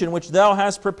salvation, which thou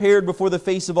hast prepared before the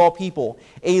face of all people,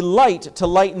 a light to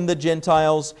lighten the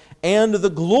Gentiles, and the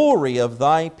glory of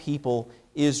thy people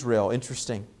Israel."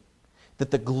 Interesting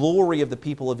that the glory of the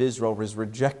people of Israel was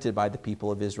rejected by the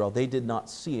people of Israel. They did not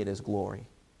see it as glory,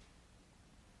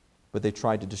 but they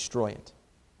tried to destroy it.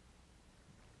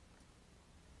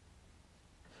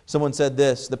 Someone said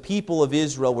this, "The people of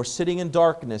Israel were sitting in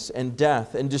darkness and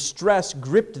death, and distress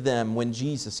gripped them when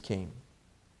Jesus came.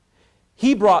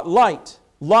 He brought light,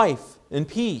 life, and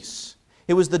peace.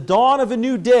 It was the dawn of a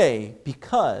new day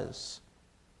because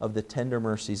of the tender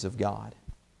mercies of God."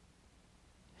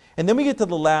 And then we get to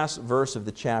the last verse of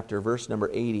the chapter, verse number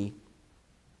 80.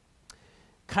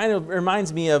 Kind of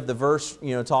reminds me of the verse,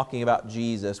 talking about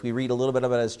Jesus. We read a little bit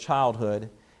about His childhood,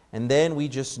 and then we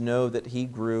just know that He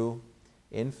grew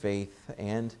in faith,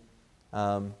 and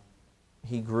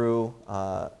He grew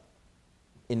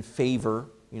in favor,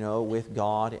 with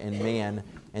God and man.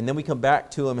 And then we come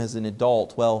back to Him as an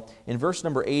adult. Well, in verse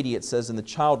number 80 it says, "And the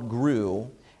child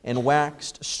grew and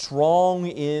waxed strong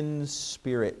in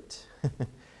spirit."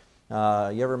 You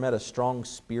ever met a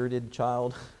strong-spirited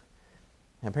child?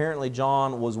 Apparently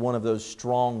John was one of those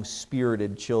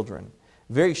strong-spirited children.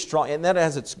 Very strong, and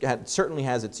that certainly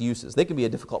has its uses. They can be a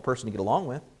difficult person to get along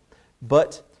with,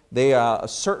 but they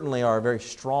certainly are a very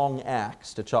strong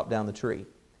axe to chop down the tree,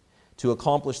 to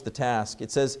accomplish the task.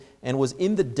 It says, "And was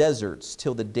in the deserts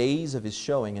till the days of his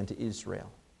showing unto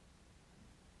Israel."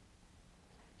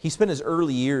 He spent his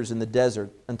early years in the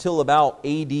desert until about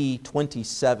AD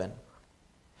 27.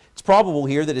 It's probable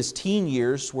here that his teen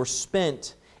years were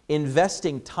spent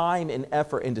investing time and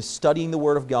effort into studying the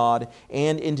Word of God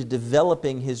and into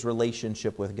developing his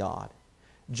relationship with God.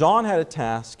 John had a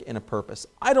task and a purpose.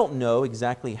 I don't know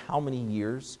exactly how many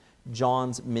years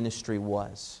John's ministry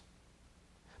was,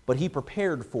 but he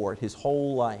prepared for it his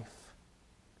whole life.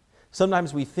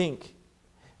 Sometimes we think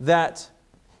that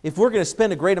if we're going to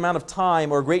spend a great amount of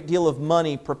time or a great deal of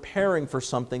money preparing for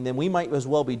something, then we might as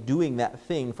well be doing that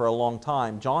thing for a long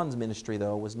time. John's ministry,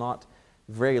 though, was not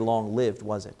very long-lived,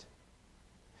 was it?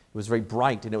 It was very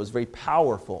bright and it was very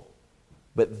powerful.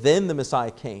 But then the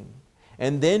Messiah came.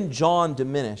 And then John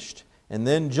diminished. And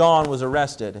then John was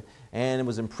arrested and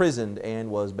was imprisoned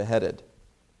and was beheaded.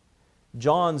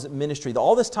 John's ministry,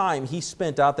 all this time he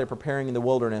spent out there preparing in the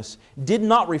wilderness, did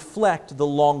not reflect the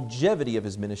longevity of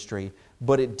his ministry,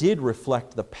 but it did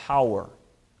reflect the power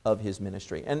of his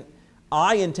ministry. And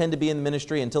I intend to be in the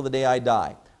ministry until the day I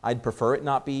die. I'd prefer it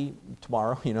not be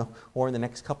tomorrow, or in the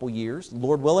next couple years.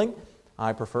 Lord willing,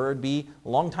 I prefer it be a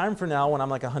long time from now when I'm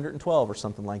like 112 or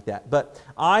something like that. But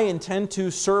I intend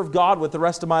to serve God with the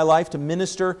rest of my life, to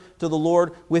minister to the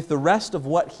Lord with the rest of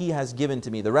what He has given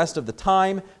to me. The rest of the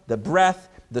time, the breath,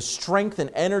 the strength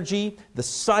and energy, the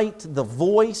sight, the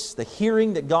voice, the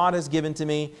hearing that God has given to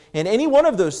me. And any one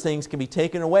of those things can be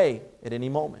taken away at any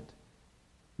moment.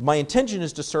 My intention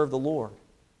is to serve the Lord.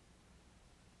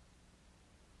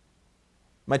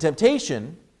 My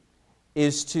temptation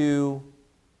is to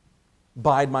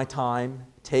bide my time,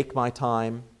 take my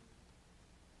time,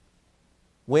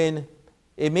 when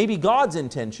it may be God's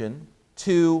intention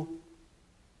to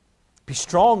be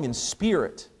strong in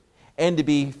spirit and to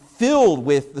be filled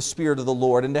with the Spirit of the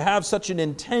Lord and to have such an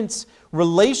intense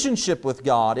relationship with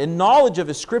God and knowledge of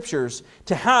His Scriptures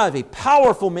to have a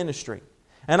powerful ministry.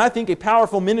 And I think a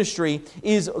powerful ministry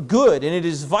is good and it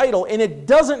is vital and it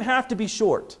doesn't have to be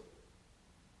short.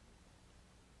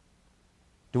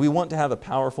 Do we want to have a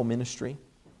powerful ministry?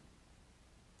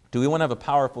 Do we want to have a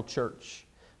powerful church?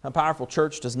 A powerful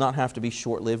church does not have to be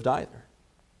short-lived either.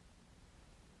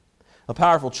 A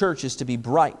powerful church is to be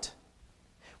bright.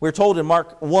 We're told in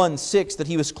Mark 1:6 that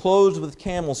he was clothed with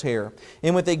camel's hair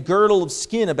and with a girdle of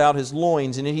skin about his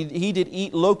loins, and he did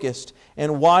eat locust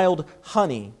and wild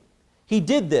honey. He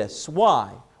did this.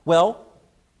 Why? Well,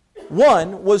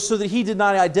 one was so that he did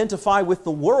not identify with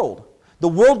the world, the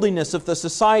worldliness of the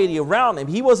society around him.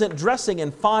 He wasn't dressing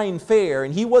in fine fare,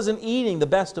 and he wasn't eating the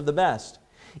best of the best.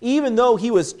 Even though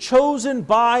he was chosen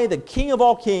by the King of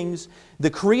all kings, the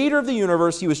Creator of the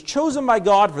universe, he was chosen by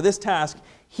God for this task,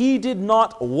 he did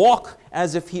not walk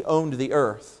as if he owned the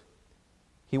earth.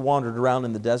 He wandered around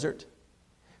in the desert.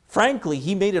 Frankly,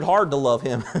 he made it hard to love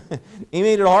him. He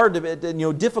made it hard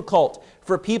to, difficult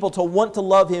for people to want to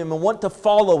love him and want to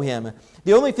follow him.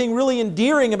 The only thing really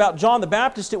endearing about John the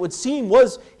Baptist, it would seem,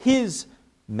 was his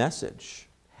message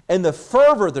and the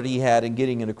fervor that he had in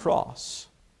getting it across.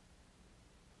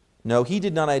 No, he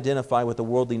did not identify with the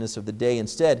worldliness of the day.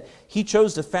 Instead, he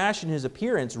chose to fashion his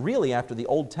appearance really after the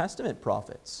Old Testament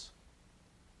prophets.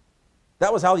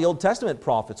 That was how the Old Testament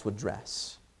prophets would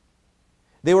dress.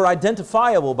 They were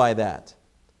identifiable by that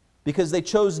because they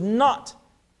chose not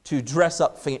to dress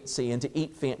up fancy and to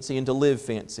eat fancy and to live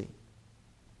fancy.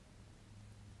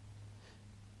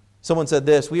 Someone said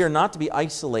this: we are not to be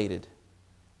isolated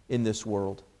in this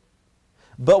world,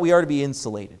 but we are to be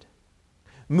insulated,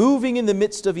 moving in the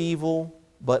midst of evil,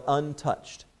 but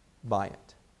untouched by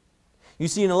it. You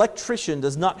see, an electrician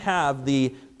does not have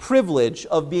the privilege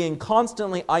of being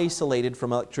constantly isolated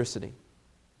from electricity.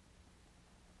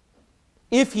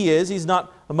 If he is, he's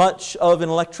not much of an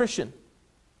electrician.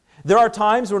 There are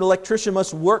times when an electrician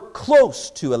must work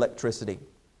close to electricity.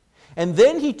 And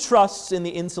then he trusts in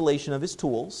the insulation of his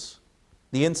tools,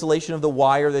 the insulation of the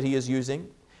wire that he is using,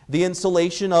 the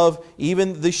insulation of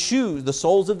even the shoes, the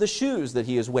soles of the shoes that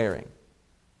he is wearing.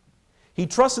 He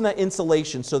trusts in that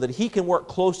insulation so that he can work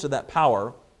close to that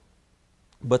power,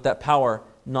 but that power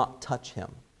not touch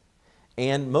him.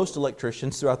 And most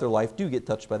electricians throughout their life do get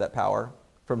touched by that power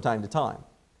from time to time.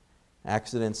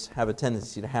 Accidents have a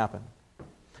tendency to happen.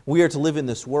 We are to live in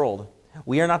this world.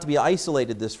 We are not to be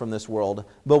isolated from this world,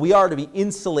 but we are to be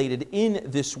insulated in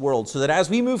this world so that as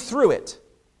we move through it,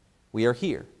 we are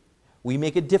here. We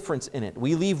make a difference in it.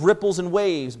 We leave ripples and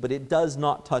waves, but it does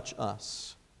not touch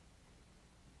us.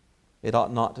 It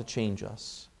ought not to change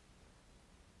us.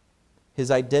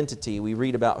 His identity, we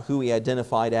read about who he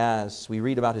identified as. We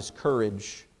read about his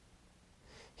courage.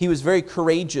 He was very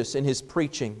courageous in his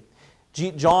preaching.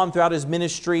 John, throughout his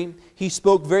ministry, he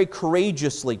spoke very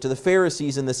courageously to the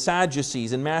Pharisees and the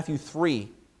Sadducees in Matthew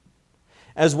 3.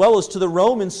 As well as to the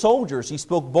Roman soldiers, he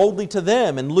spoke boldly to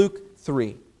them in Luke 3.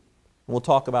 And we'll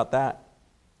talk about that.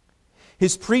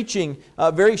 His preaching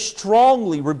very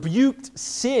strongly rebuked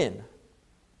sin.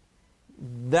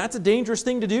 That's a dangerous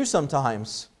thing to do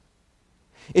sometimes.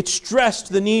 It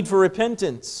stressed the need for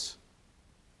repentance.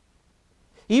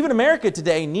 Even America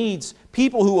today needs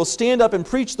people who will stand up and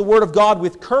preach the Word of God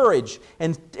with courage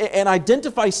and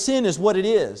identify sin as what it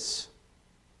is.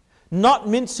 Not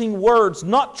mincing words,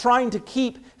 not trying to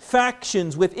keep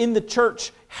factions within the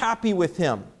church happy with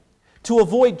Him, to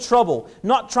avoid trouble,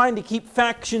 not trying to keep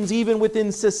factions even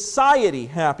within society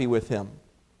happy with Him,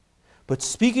 but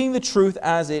speaking the truth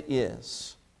as it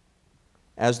is,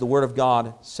 as the Word of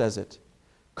God says it,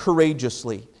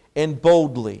 courageously and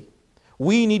boldly.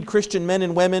 We need Christian men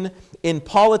and women in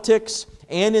politics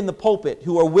and in the pulpit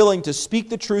who are willing to speak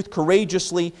the truth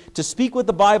courageously, to speak what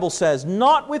the Bible says,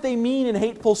 not with a mean and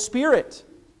hateful spirit.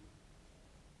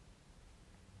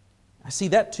 I see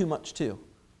that too much too.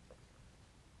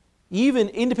 Even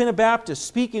independent Baptists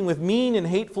speaking with mean and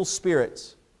hateful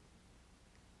spirits.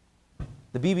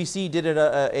 The BBC did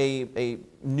a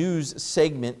news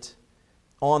segment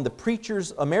on the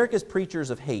preachers, America's preachers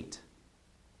of hate.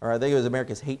 Or I think it was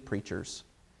America's hate preachers.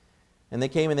 And they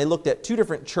came and they looked at two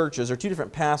different churches or two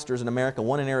different pastors in America,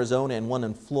 one in Arizona and one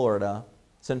in Florida,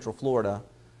 Central Florida,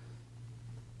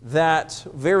 that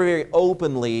very, very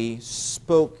openly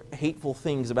spoke hateful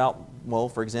things about, well,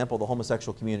 for example, the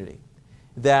homosexual community.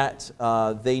 That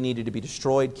they needed to be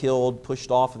destroyed, killed, pushed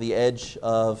off the edge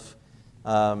of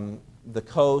the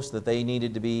coast, that they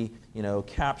needed to be,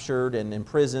 captured and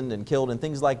imprisoned and killed and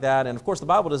things like that. And of course, the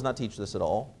Bible does not teach this at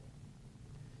all.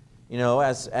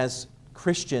 As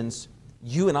Christians,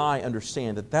 you and I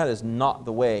understand that that is not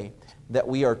the way that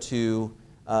we are to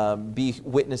be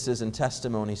witnesses and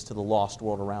testimonies to the lost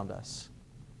world around us.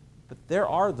 But there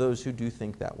are those who do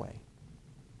think that way.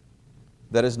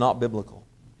 That is not biblical.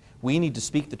 We need to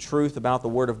speak the truth about the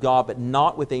Word of God, but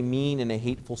not with a mean and a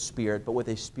hateful spirit, but with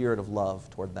a spirit of love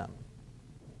toward them.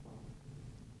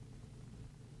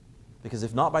 Because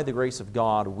if not by the grace of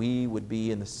God, we would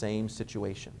be in the same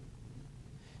situation.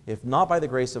 If not by the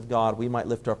grace of God, we might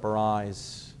lift up our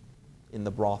eyes in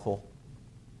the brothel.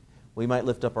 We might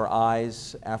lift up our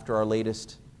eyes after our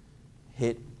latest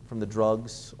hit from the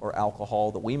drugs or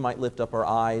alcohol, that we might lift up our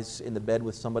eyes in the bed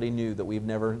with somebody new that we've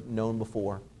never known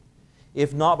before.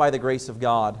 If not by the grace of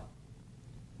God,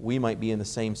 we might be in the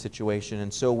same situation.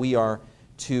 And so we are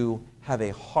to have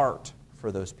a heart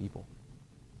for those people.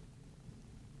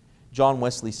 John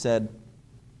Wesley said,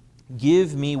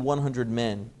 "Give me 100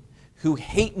 men who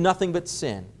hate nothing but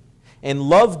sin and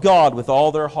love God with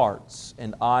all their hearts,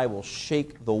 and I will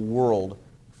shake the world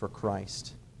for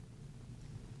Christ."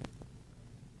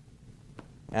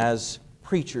 As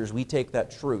preachers, we take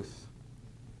that truth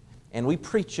and we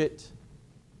preach it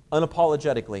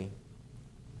unapologetically,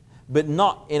 but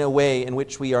not in a way in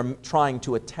which we are trying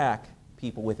to attack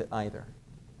people with it either.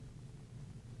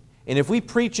 And if we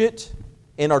preach it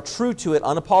and are true to it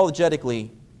unapologetically,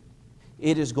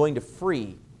 it is going to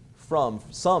free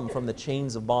some from the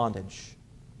chains of bondage.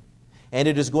 And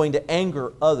it is going to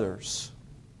anger others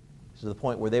to the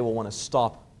point where they will want to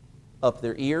stop up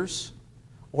their ears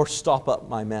or stop up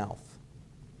my mouth.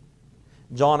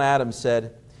 John Adams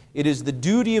said, "It is the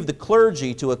duty of the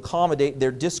clergy to accommodate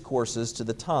their discourses to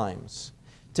the times,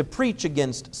 to preach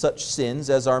against such sins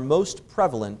as are most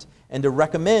prevalent, and to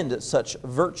recommend such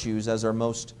virtues as are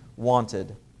most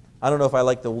wanted." I don't know if I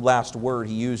like the last word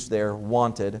he used there,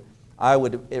 wanted. I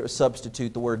would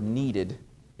substitute the word needed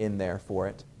in there for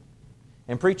it.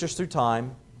 And preachers through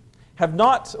time have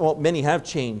not, well, many have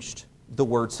changed the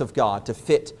words of God to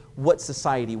fit what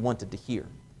society wanted to hear.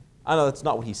 I know that's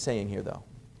not what he's saying here, though.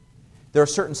 There are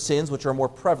certain sins which are more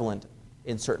prevalent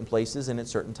in certain places and at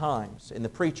certain times, and the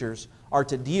preachers are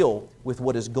to deal with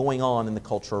what is going on in the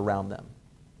culture around them.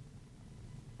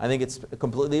 I think it's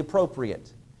completely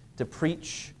appropriate to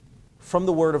preach from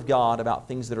the Word of God about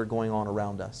things that are going on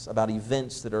around us, about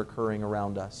events that are occurring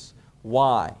around us.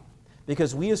 Why?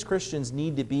 Because we as Christians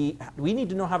need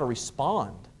to know how to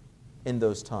respond in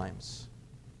those times,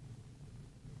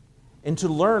 and to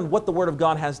learn what the Word of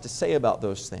God has to say about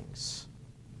those things.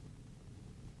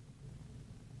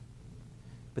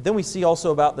 But then we see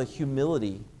also about the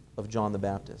humility of John the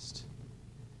Baptist.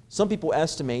 Some people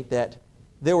estimate that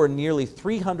there were nearly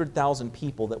 300,000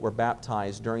 people that were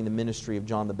baptized during the ministry of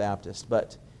John the Baptist,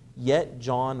 but yet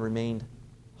John remained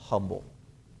humble.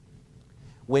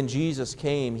 When Jesus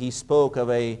came, he spoke of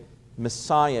a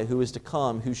Messiah who was to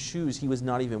come, whose shoes he was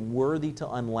not even worthy to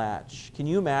unlatch. Can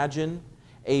you imagine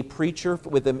a preacher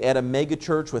at a mega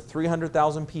church with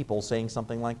 300,000 people saying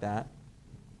something like that?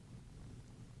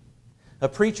 A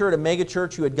preacher at a mega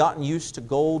church who had gotten used to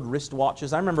gold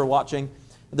wristwatches. I remember watching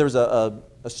There was a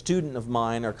student of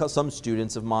mine, or some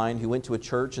students of mine, who went to a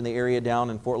church in the area down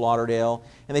in Fort Lauderdale,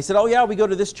 and they said, oh yeah, we go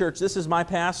to this church, this is my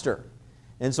pastor.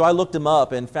 And so I looked him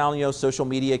up and found, social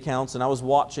media accounts, and I was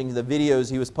watching the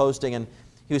videos he was posting, and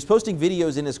he was posting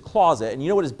videos in his closet, and you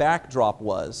know what his backdrop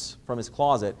was from his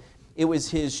closet? It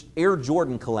was his Air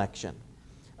Jordan collection.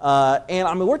 And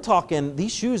I mean, we're talking,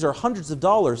 these shoes are hundreds of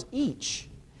dollars each.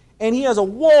 And he has a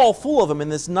wall full of them in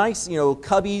this nice,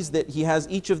 cubbies that he has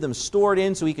each of them stored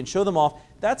in so he can show them off.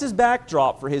 That's his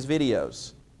backdrop for his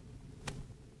videos.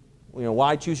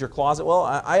 Why choose your closet? Well,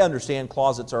 I understand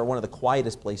closets are one of the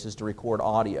quietest places to record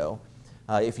audio.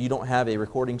 If you don't have a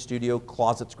recording studio,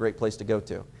 closet's a great place to go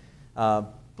to.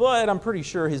 But I'm pretty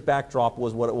sure his backdrop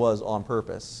was what it was on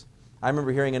purpose. I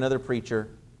remember hearing another preacher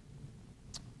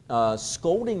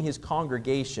scolding his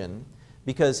congregation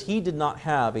because he did not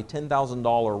have a $10,000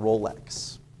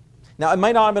 Rolex. Now, it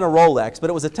might not have been a Rolex,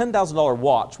 but it was a $10,000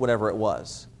 watch, whatever it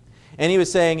was. And he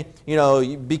was saying,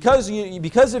 because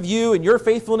of you and your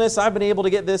faithfulness, I've been able to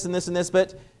get this and this and this,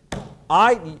 but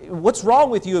what's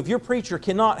wrong with you if your preacher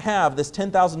cannot have this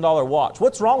 $10,000 watch?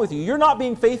 What's wrong with you? You're not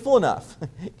being faithful enough.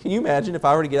 Can you imagine if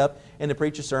I were to get up and to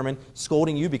preach a sermon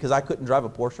scolding you because I couldn't drive a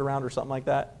Porsche around or something like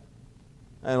that?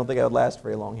 I don't think I would last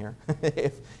very long here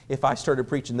if I started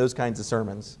preaching those kinds of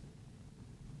sermons.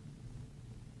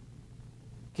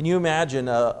 Can you imagine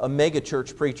a mega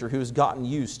church preacher who's gotten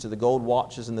used to the gold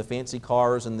watches and the fancy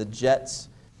cars and the jets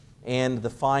and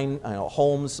the fine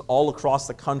homes all across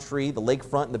the country, the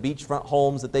lakefront and the beachfront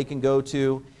homes that they can go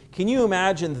to? Can you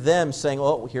imagine them saying,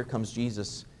 oh, here comes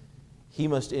Jesus. He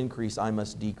must increase, I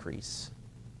must decrease.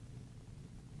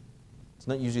 It's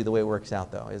not usually the way it works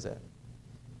out, though, is it?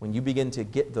 When you begin to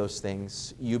get those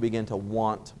things, you begin to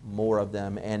want more of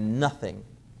them, and nothing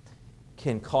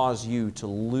can cause you to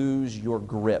lose your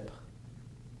grip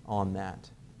on that.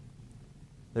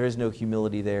 There is no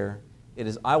humility there. It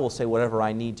is, I will say whatever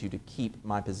I need to keep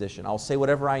my position. I'll say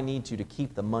whatever I need to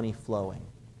keep the money flowing.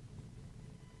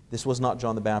 This was not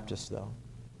John the Baptist, though.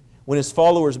 When his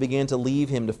followers began to leave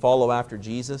him to follow after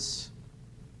Jesus,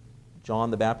 John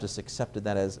the Baptist accepted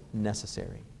that as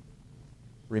necessary,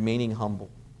 remaining humble.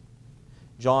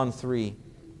 John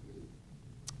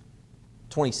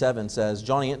 3:27 says,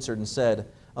 John answered and said,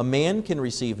 a man can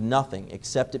receive nothing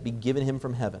except it be given him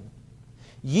from heaven.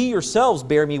 Ye yourselves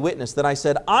bear me witness that I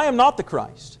said, I am not the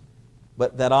Christ,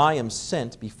 but that I am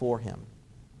sent before him.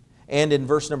 And in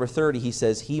verse number 30 he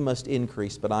says, he must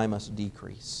increase, but I must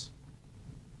decrease.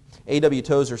 A.W.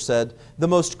 Tozer said, the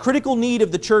most critical need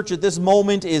of the church at this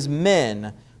moment is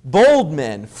men, bold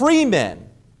men, free men.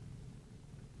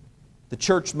 The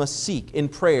church must seek in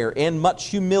prayer and much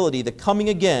humility the coming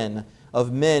again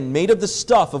of men made of the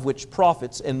stuff of which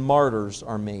prophets and martyrs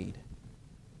are made.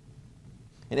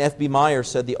 And F.B. Meyer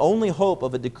said, the only hope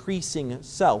of a decreasing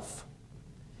self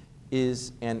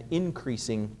is an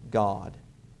increasing God.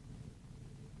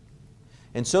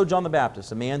 And so John the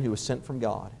Baptist, a man who was sent from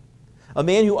God, a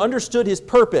man who understood his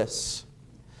purpose,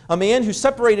 a man who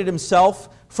separated himself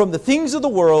from the things of the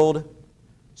world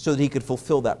so that he could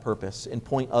fulfill that purpose and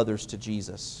point others to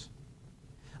Jesus.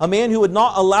 A man who would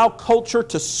not allow culture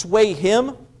to sway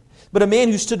him, but a man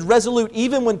who stood resolute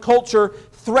even when culture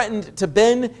threatened to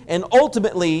bend and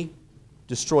ultimately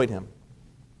destroyed him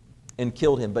and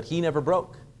killed him. But he never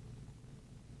broke.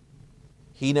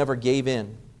 He never gave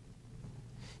in.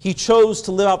 He chose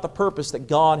to live out the purpose that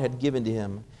God had given to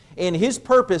him. And his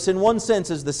purpose, in one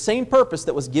sense, is the same purpose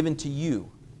that was given to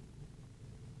you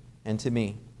and to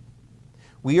me.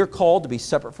 We are called to be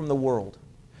separate from the world.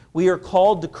 We are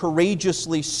called to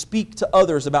courageously speak to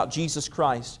others about Jesus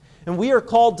Christ. And we are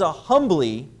called to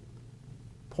humbly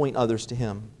point others to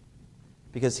Him,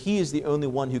 because He is the only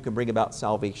one who can bring about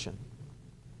salvation.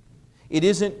 It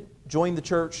isn't join the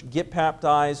church, get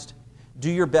baptized,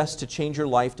 do your best to change your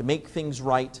life, to make things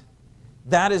right.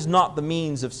 That is not the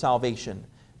means of salvation.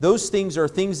 Those things are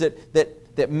things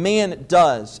that man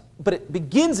does, but it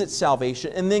begins at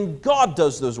salvation, and then God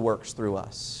does those works through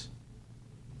us.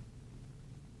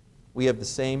 We have the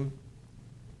same,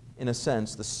 in a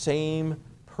sense, the same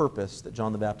purpose that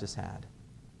John the Baptist had,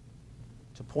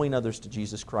 to point others to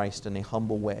Jesus Christ in a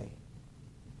humble way,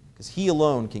 because He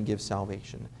alone can give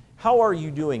salvation. How are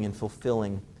you doing in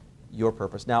fulfilling your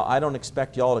purpose? Now, I don't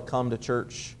expect y'all to come to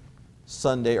church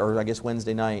Sunday, or I guess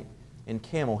Wednesday night, in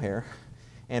camel hair.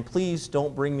 And please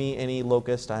don't bring me any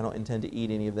locust. I don't intend to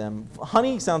eat any of them.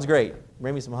 Honey sounds great.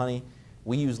 Bring me some honey.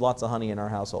 We use lots of honey in our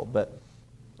household, but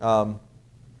I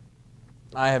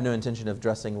have no intention of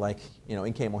dressing like,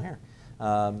 in camel hair.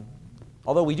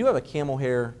 Although we do have a camel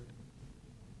hair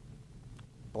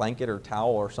blanket or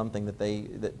towel or something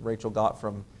that Rachel got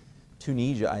from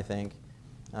Tunisia, I think.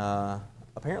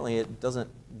 Apparently it doesn't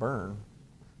burn,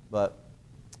 but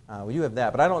we do have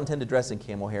that. But I don't intend to dress in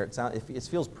camel hair. It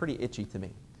feels pretty itchy to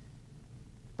me.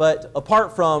 But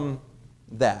apart from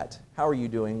that, how are you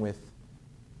doing with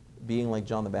being like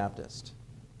John the Baptist?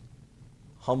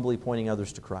 Humbly pointing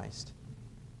others to Christ.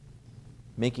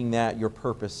 Making that your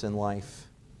purpose in life.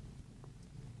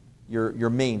 Your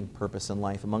main purpose in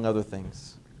life, among other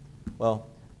things. Well,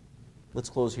 let's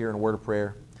close here in a word of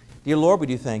prayer. Dear Lord, we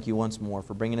do thank you once more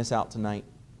for bringing us out tonight.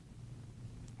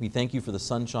 We thank you for the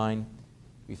sunshine.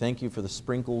 We thank you for the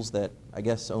sprinkles that I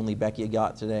guess only Becky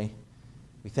got today.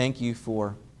 We thank you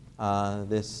for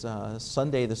this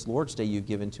Sunday, this Lord's Day you've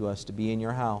given to us to be in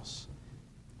your house.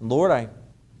 And Lord, I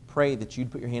pray that you'd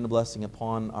put your hand of blessing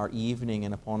upon our evening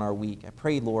and upon our week. I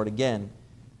pray, Lord, again,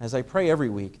 as I pray every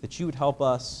week, that you would help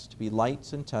us to be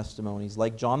lights and testimonies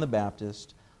like John the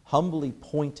Baptist, humbly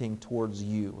pointing towards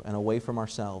you and away from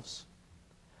ourselves.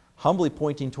 Humbly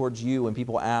pointing towards you when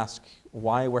people ask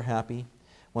why we're happy,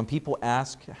 when people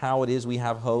ask how it is we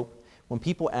have hope, when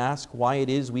people ask why it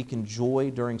is we can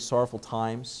joy during sorrowful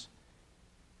times,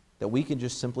 that we can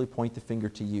just simply point the finger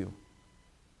to you.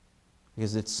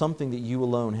 Because it's something that you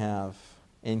alone have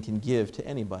and can give to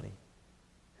anybody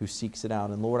who seeks it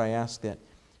out. And Lord, I ask that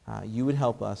you would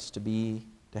help us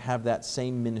to have that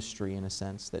same ministry, in a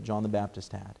sense, that John the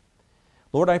Baptist had.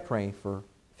 Lord, I pray for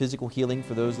physical healing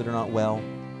for those that are not well,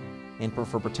 and for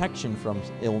protection from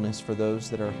illness for those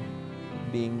that are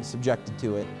being subjected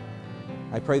to it.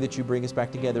 I pray that you bring us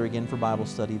back together again for Bible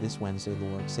study this Wednesday,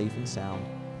 Lord, safe and sound.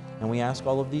 And we ask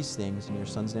all of these things in your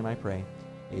Son's name I pray.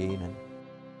 Amen.